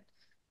permit.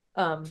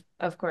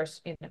 Of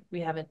course, we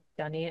haven't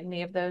done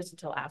any of those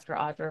until after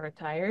Audra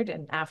retired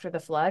and after the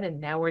flood, and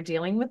now we're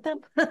dealing with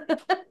them.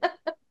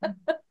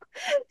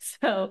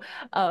 So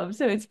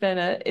it's been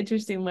an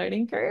interesting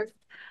learning curve.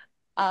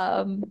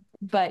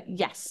 But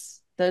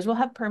yes, those will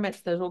have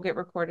permits. Those will get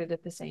recorded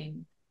at the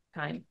same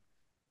time,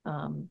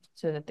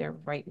 so that they're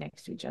right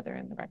next to each other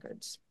in the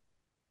records.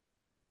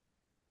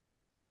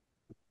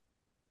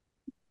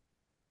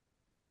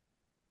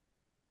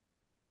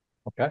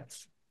 Okay.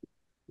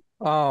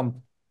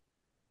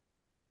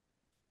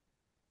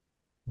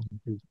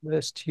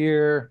 List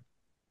here.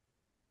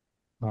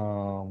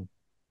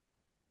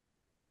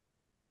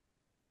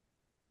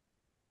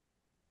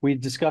 We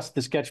discussed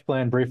the sketch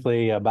plan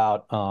briefly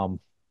about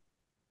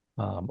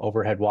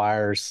overhead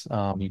wires,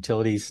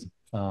 utilities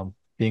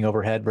being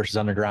overhead versus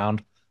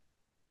underground.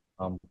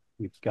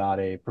 We've got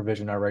a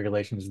provision in our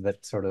regulations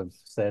that sort of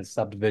says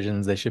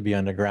subdivisions, they should be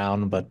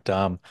underground, but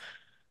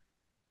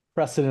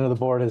precedent of the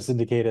board has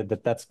indicated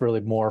that that's really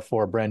more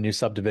for brand new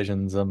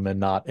subdivisions and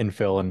not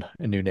infill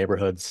in new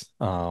neighborhoods.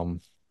 I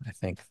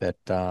think that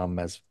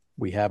as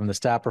we have in the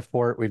staff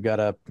report, we've got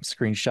a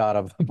screenshot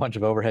of a bunch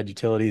of overhead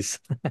utilities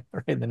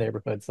right in the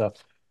neighborhood. So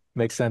it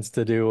makes sense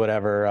to do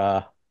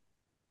whatever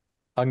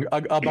above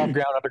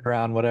ground,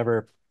 underground,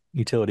 whatever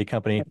utility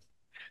company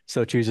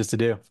so chooses to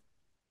do.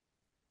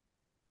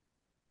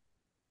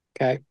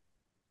 Okay.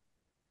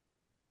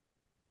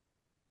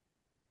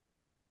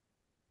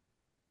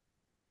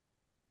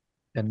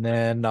 And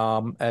then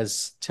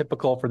as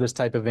typical for this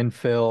type of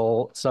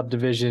infill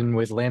subdivision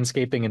with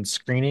landscaping and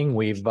screening,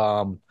 we've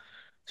sort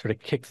of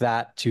kicked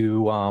that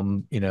to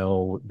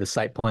the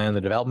site plan,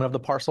 the development of the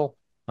parcel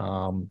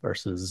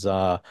versus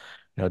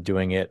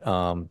doing it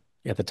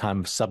at the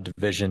time of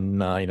subdivision,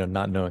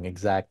 not knowing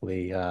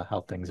exactly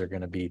how things are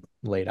going to be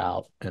laid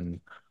out and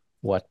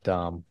what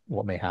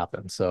may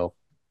happen. So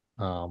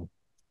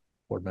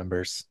board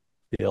members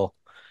feel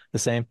the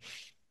same.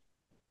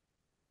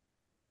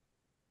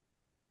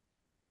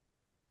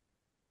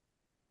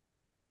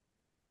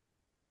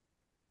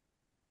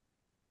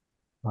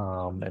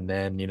 And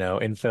then,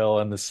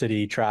 infill and the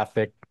city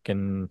traffic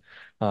and,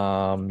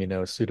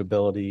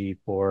 suitability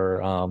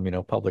for,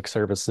 public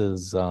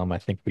services. I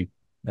think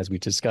as we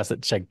discussed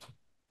it, check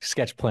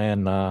sketch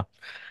plan,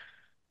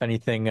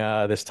 anything,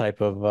 this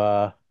type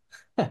of,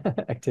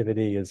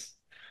 activity is,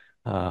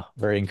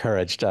 very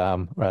encouraged,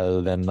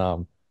 rather than,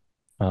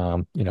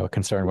 a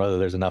concern whether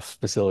there's enough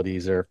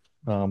facilities or,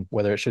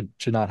 whether it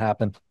should not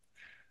happen.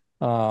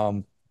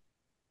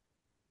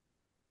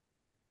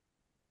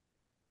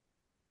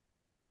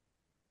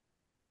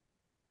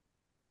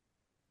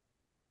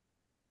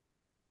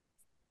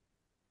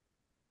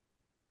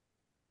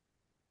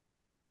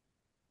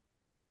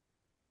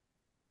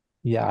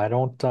 Yeah, I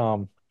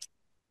don't,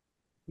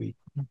 we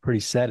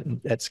pretty set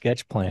at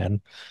sketch plan.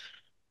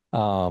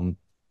 And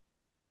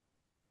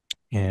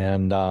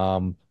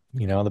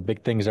the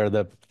big things are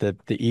the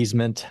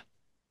easement,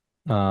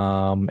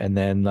 and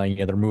then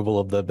the removal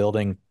of the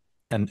building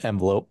and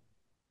envelope,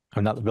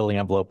 or not the building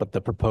envelope, but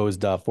the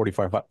proposed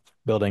 45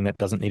 building that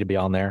doesn't need to be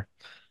on there.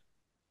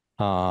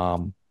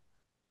 And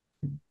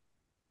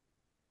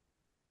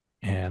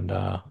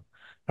I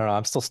don't know,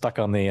 I'm still stuck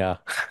on the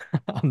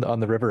on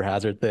the river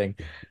hazard thing.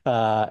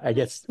 I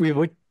guess we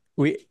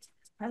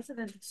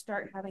President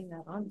start having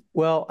that on.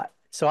 well,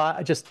 so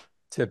I just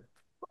so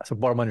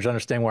board members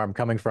understand where I'm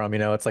coming from.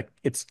 It's like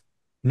it's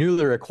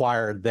newly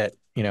required that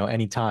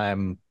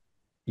anytime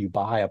you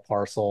buy a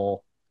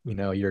parcel,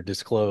 you're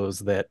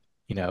disclosed that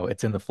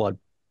it's in the flood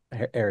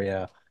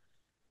area.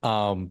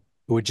 It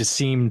would just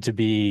seem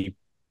to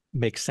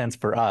make sense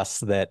for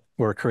us that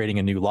we're creating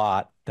a new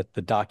lot, that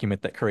the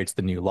document that creates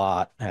the new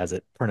lot has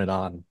it printed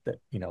on that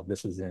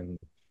this is in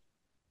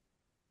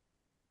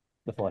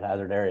the flood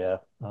hazard area.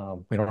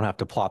 We don't have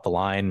to plot the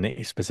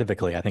line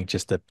specifically. I think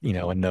just a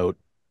note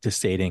just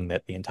stating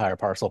that the entire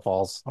parcel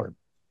falls or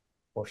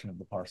portion of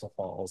the parcel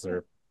falls,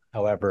 or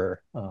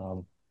however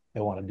they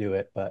want to do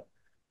it. But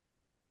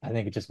I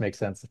think it just makes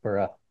sense for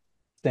a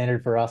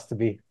standard for us to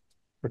be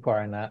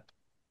requiring that.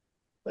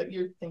 But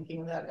you're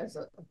thinking that as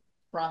a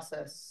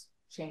process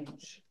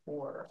change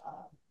for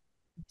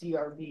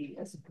DRB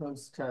as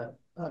opposed to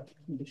a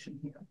condition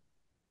here.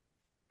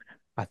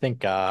 I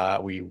think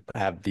we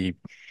have I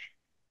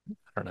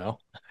don't know.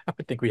 I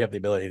would think we have the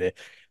ability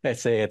to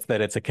say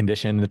it's a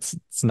condition. It's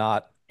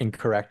not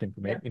incorrect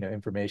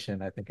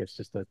information. I think it's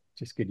just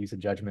good use of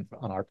judgment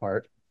on our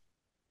part.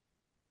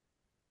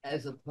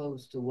 As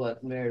opposed to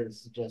what Meredith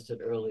suggested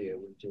earlier,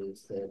 which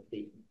is that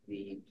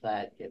the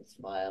plat gets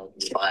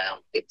filed.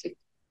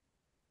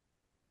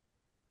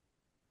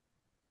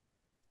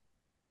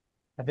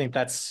 I think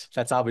that's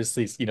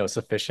obviously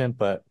sufficient,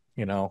 but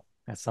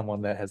as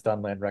someone that has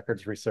done land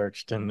records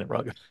research and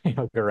go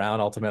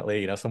around,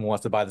 ultimately someone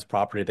wants to buy this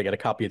property, they get a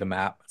copy of the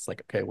map. It's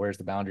like, okay, where's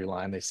the boundary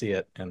line? They see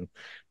it, and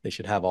they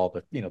should have all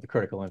the the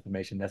critical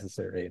information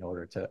necessary in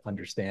order to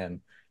understand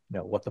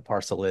what the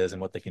parcel is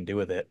and what they can do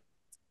with it.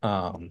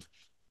 So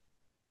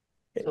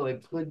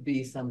it could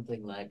be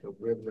something like a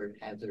river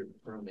hazard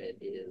permit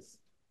is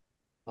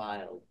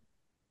filed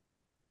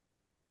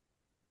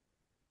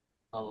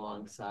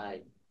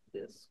alongside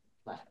this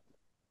plat.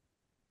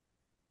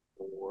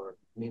 Or,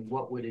 I mean,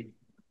 what would it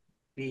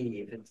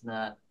be if it's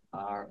not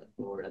our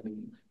authority? I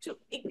mean, so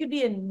it could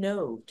be a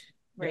note,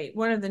 right?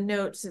 One of the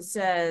notes that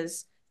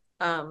says,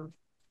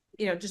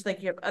 just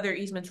like you have other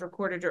easements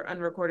recorded or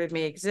unrecorded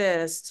may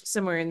exist,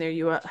 somewhere in there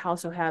you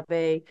also have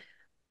a,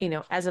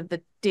 as of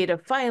the date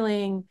of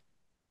filing,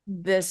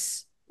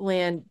 this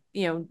land,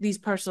 this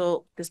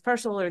parcel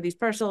or these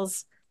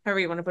parcels, however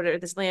you want to put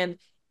it, this land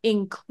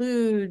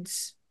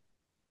includes,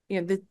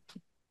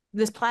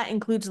 this plat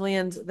includes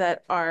lands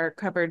that are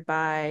covered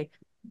by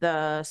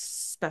the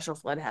special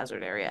flood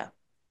hazard area.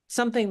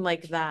 Something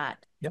like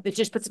that. Yep. That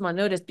just puts them on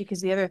notice,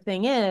 because the other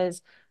thing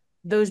is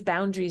those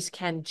boundaries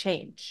can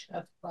change.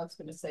 That's what I was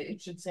gonna say.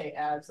 It should say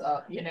as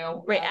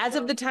Right. As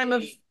of the time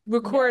of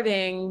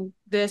recording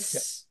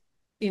this,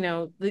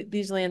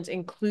 these lands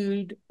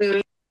include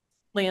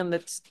land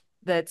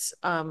that's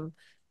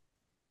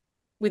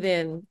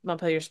within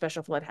Montpelier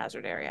special flood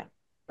hazard area.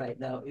 right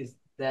now,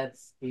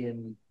 that's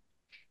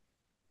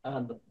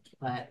on the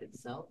plat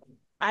itself?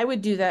 I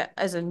would do that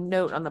as a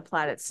note on the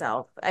plat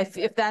itself.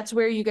 If that's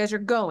where you guys are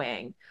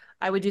going,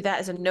 I would do that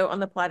as a note on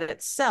the plat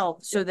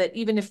itself, so that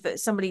even if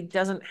somebody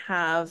doesn't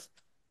have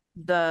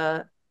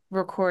the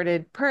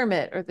recorded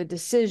permit or the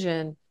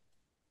decision,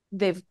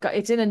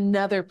 it's in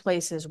another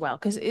place as well.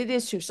 Because it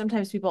is true,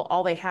 sometimes people,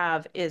 all they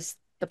have is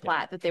the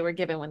plat that they were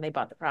given when they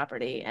bought the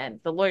property, and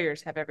the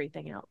lawyers have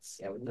everything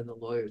else. Yeah, but then the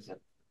lawyers have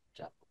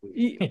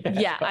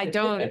Yeah, I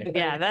don't.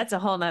 Yeah, that's a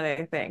whole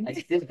nother thing. I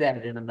did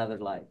that in another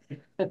life.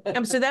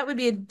 So that would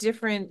be a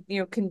different,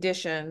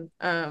 condition.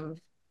 So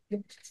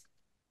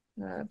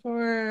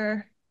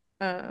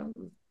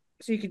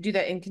you could do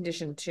that in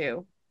condition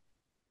 2.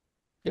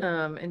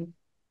 And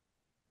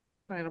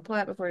final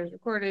plat before it is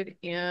recorded,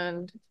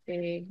 and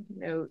a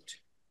note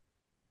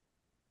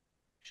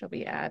shall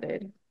be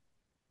added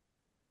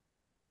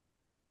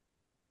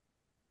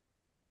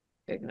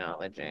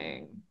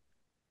acknowledging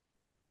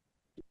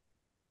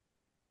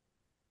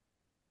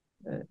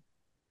that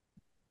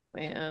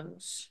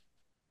lands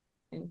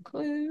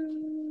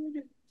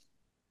include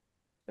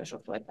special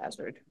flood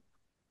hazard.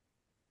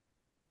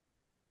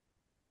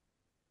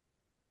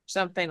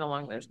 Something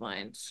along those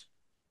lines.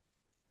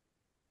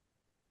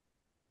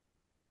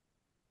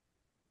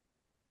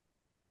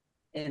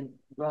 And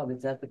Rob,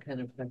 is that the kind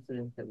of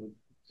precedent that would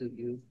suit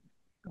you?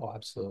 Oh,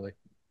 absolutely.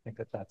 I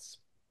think that's,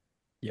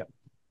 yep.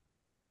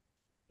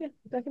 Yeah,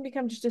 that can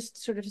become just a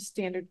sort of a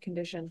standard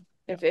condition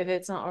if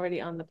it's not already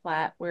on the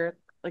plat, where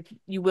like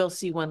you will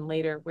see one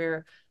later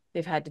where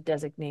they've had to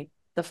designate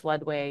the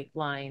floodway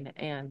line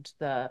and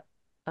the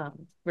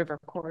river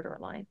corridor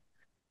line.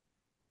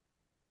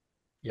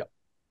 Yep.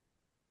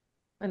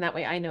 And that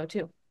way I know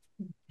too.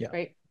 Yeah.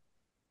 Right.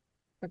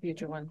 For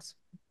future ones.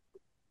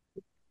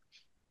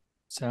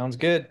 Sounds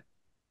good.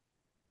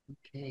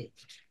 Okay.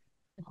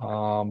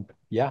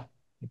 Yeah.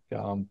 We've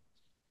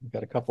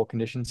got a couple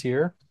conditions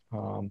here.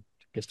 I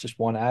guess just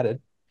one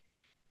added.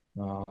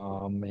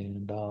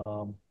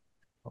 Don't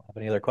have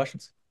any other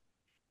questions.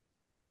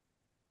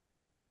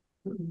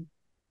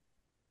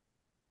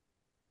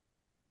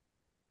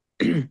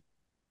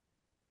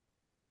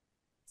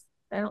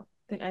 I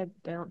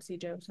don't see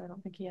Joe, so I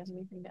don't think he has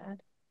anything to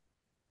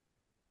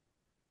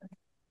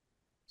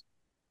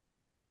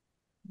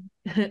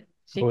add.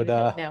 Would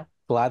no.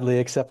 Gladly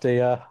accept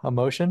a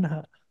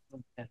motion.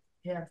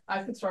 Yeah,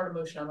 I could start a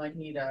motion. I might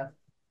need a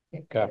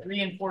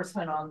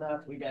reinforcement on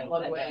the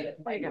floodway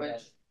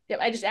language. Yep,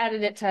 I just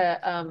added it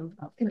to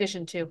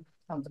condition 2.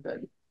 Sounds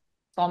good.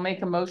 So I'll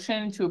make a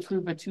motion to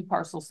approve a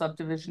 2-parcel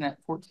subdivision at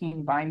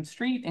 14 Vine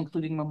Street,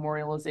 including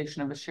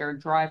memorialization of a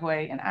shared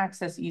driveway and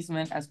access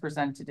easement as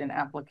presented in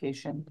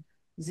application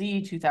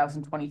Z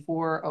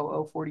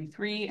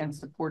 2024-0043 and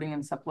supporting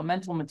and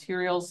supplemental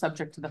materials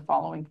subject to the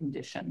following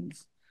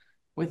conditions.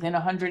 Within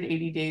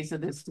 180 days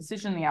of this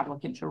decision, the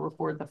applicant shall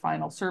record the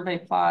final survey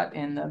plot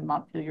in the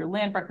Montpelier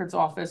Land Records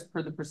Office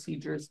per the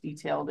procedures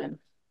detailed in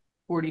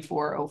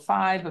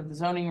 4405 of the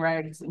zoning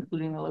regs,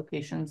 including the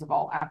locations of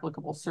all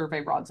applicable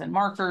survey rods and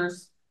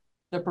markers.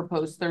 The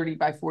proposed 30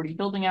 by 40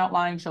 building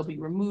outline shall be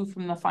removed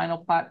from the final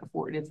plat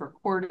before it is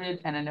recorded,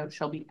 and a note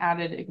shall be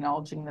added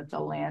acknowledging that the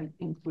land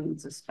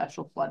includes a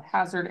special flood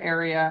hazard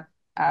area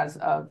as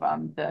of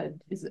the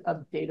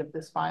date of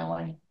this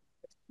filing.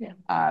 Yeah.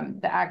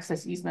 The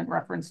access easement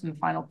referenced in the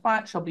final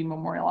plat shall be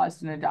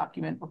memorialized in a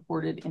document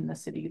recorded in the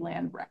city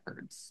land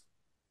records.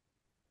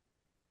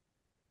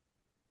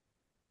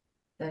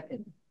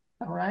 Second.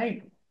 All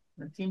right,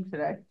 the team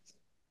today.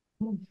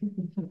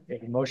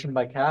 A motion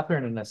by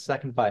Catherine and a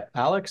second by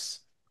Alex.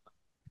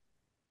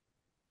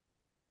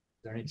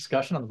 Is there any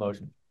discussion on the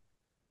motion?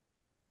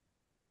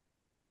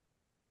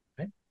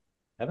 Okay,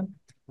 Evan?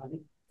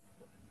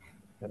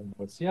 Evan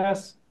votes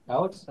yes.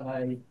 Alex?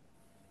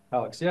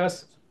 Alex,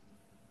 yes.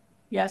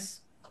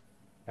 Yes.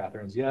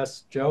 Catherine's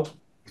yes. Joe?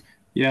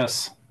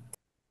 Yes.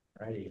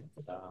 Alrighty.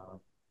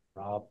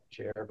 Rob,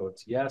 chair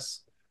votes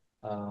yes.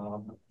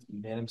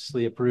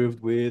 Unanimously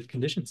approved with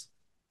conditions.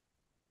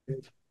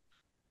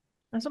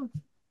 Awesome.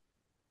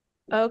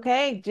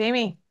 Okay,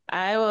 Jamie,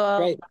 I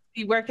will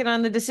be working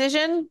on the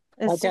decision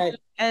as soon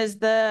as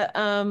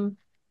the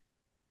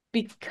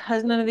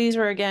because none of these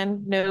were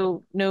again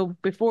no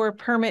before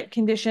permit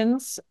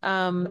conditions.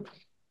 When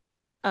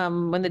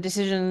the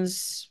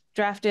decision's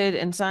drafted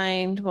and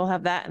signed, we'll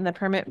have that in the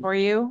permit for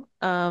you.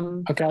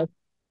 Okay.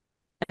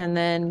 And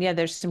then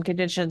there's some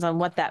conditions on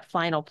what that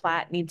final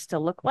plat needs to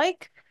look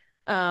like.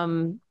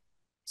 So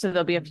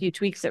there'll be a few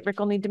tweaks that Rick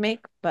will need to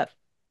make, but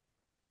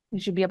we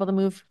should be able to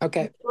move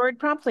forward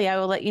promptly. I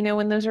will let you know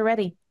when those are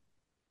ready.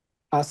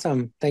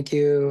 Awesome. Thank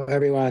you,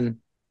 everyone.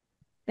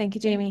 Thank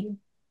you, Jamie.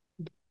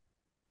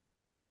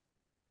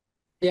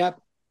 Yep.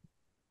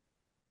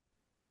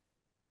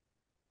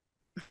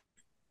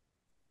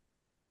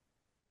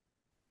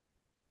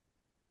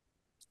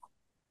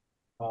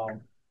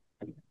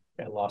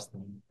 I lost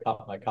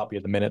my copy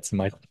of the minutes in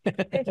my. I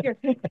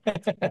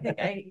think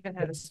I even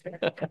have a spare.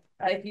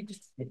 If you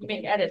just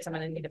make edits, I'm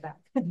gonna need it back.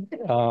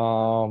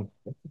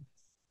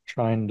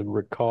 Trying to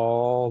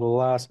recall the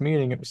last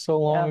meeting. It was so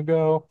long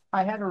ago.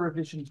 I had a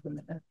revision to the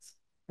minutes.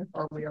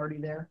 Are we already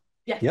there?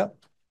 Yes. Yep.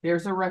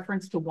 There's a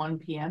reference to 1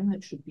 p.m.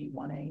 That should be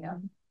 1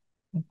 a.m.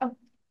 Oh.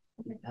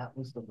 That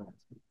was the last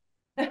one.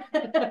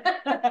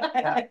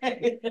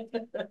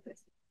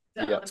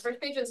 The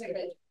first page or the second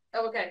page?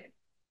 Oh, okay.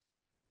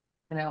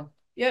 You know.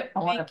 Yep. I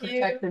want to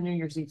thank protect you. the New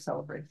Year's Eve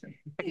celebration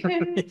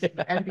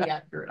and be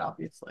accurate,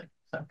 obviously.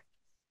 So.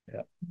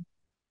 Yeah.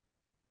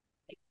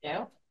 Thank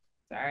you.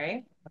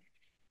 Sorry.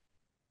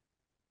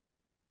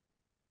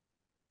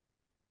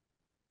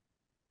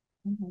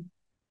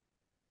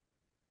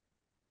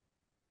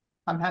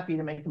 I'm happy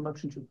to make a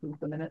motion to approve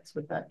the minutes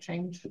with that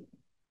change.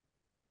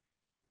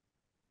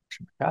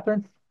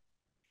 Catherine?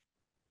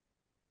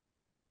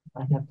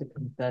 I have to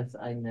confess,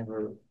 I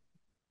never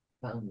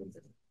found them.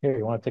 Here,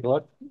 you want to take a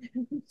look?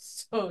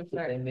 So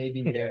sorry. They may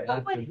be there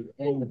after the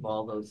end of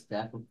all those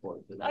staff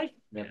reports, but I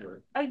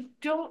never. I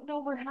don't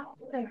know where how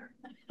there.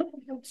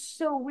 It's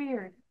so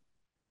weird.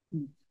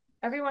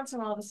 Every once in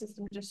a while, the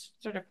system just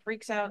sort of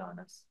freaks out on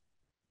us.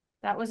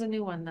 That was a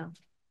new one, though.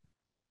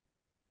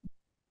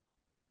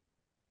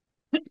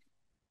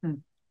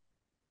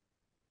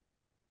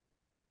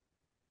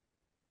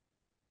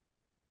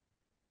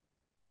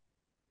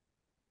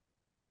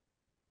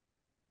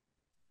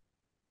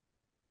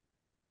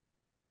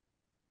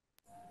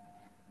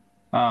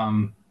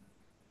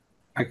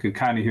 I could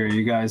kind of hear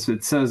you guys.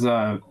 It says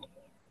it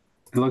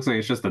looks like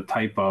it's just a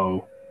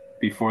typo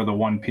before the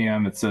 1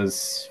 p.m. It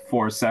says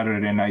 4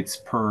 Saturday nights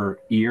per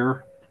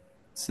year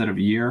instead of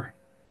year.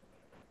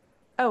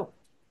 Oh,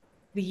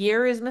 the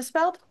year is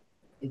misspelled?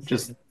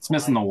 It's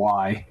missing the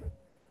Y.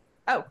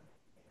 Oh.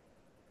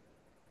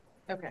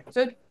 Okay.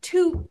 So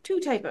two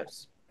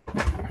typos.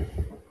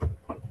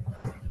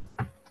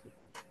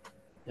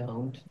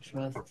 Don't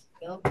trust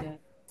spellcheck.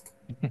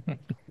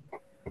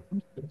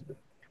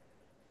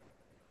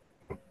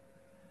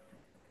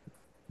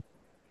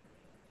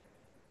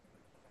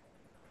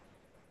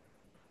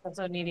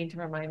 Also needing to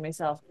remind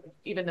myself,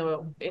 even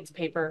though it's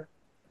paper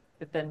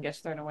that then gets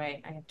thrown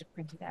away, I have to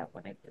print it out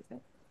when I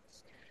visit.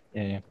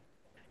 Yeah.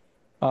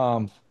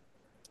 All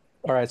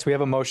right, so we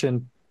have a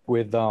motion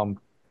with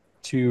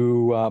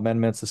 2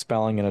 amendments, a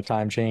spelling and a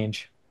time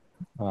change.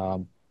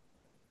 Is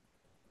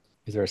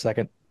there a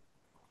second?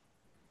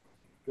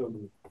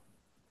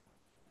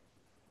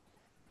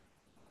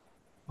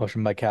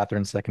 Motion by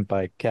Catherine, second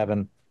by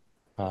Kevin.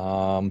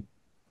 All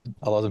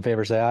those in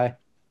favor say aye.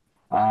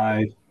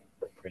 Aye.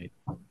 Great.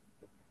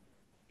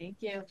 Thank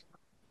you. Are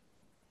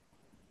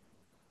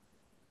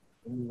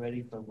you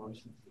ready for a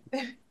motion?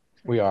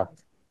 We are.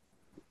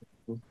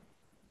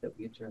 That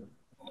we adjourn.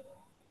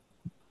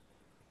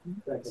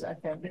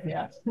 Second,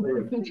 yes.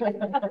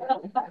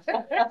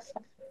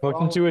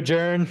 Motion to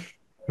adjourn.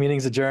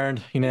 Meeting's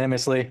adjourned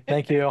unanimously.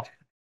 Thank you.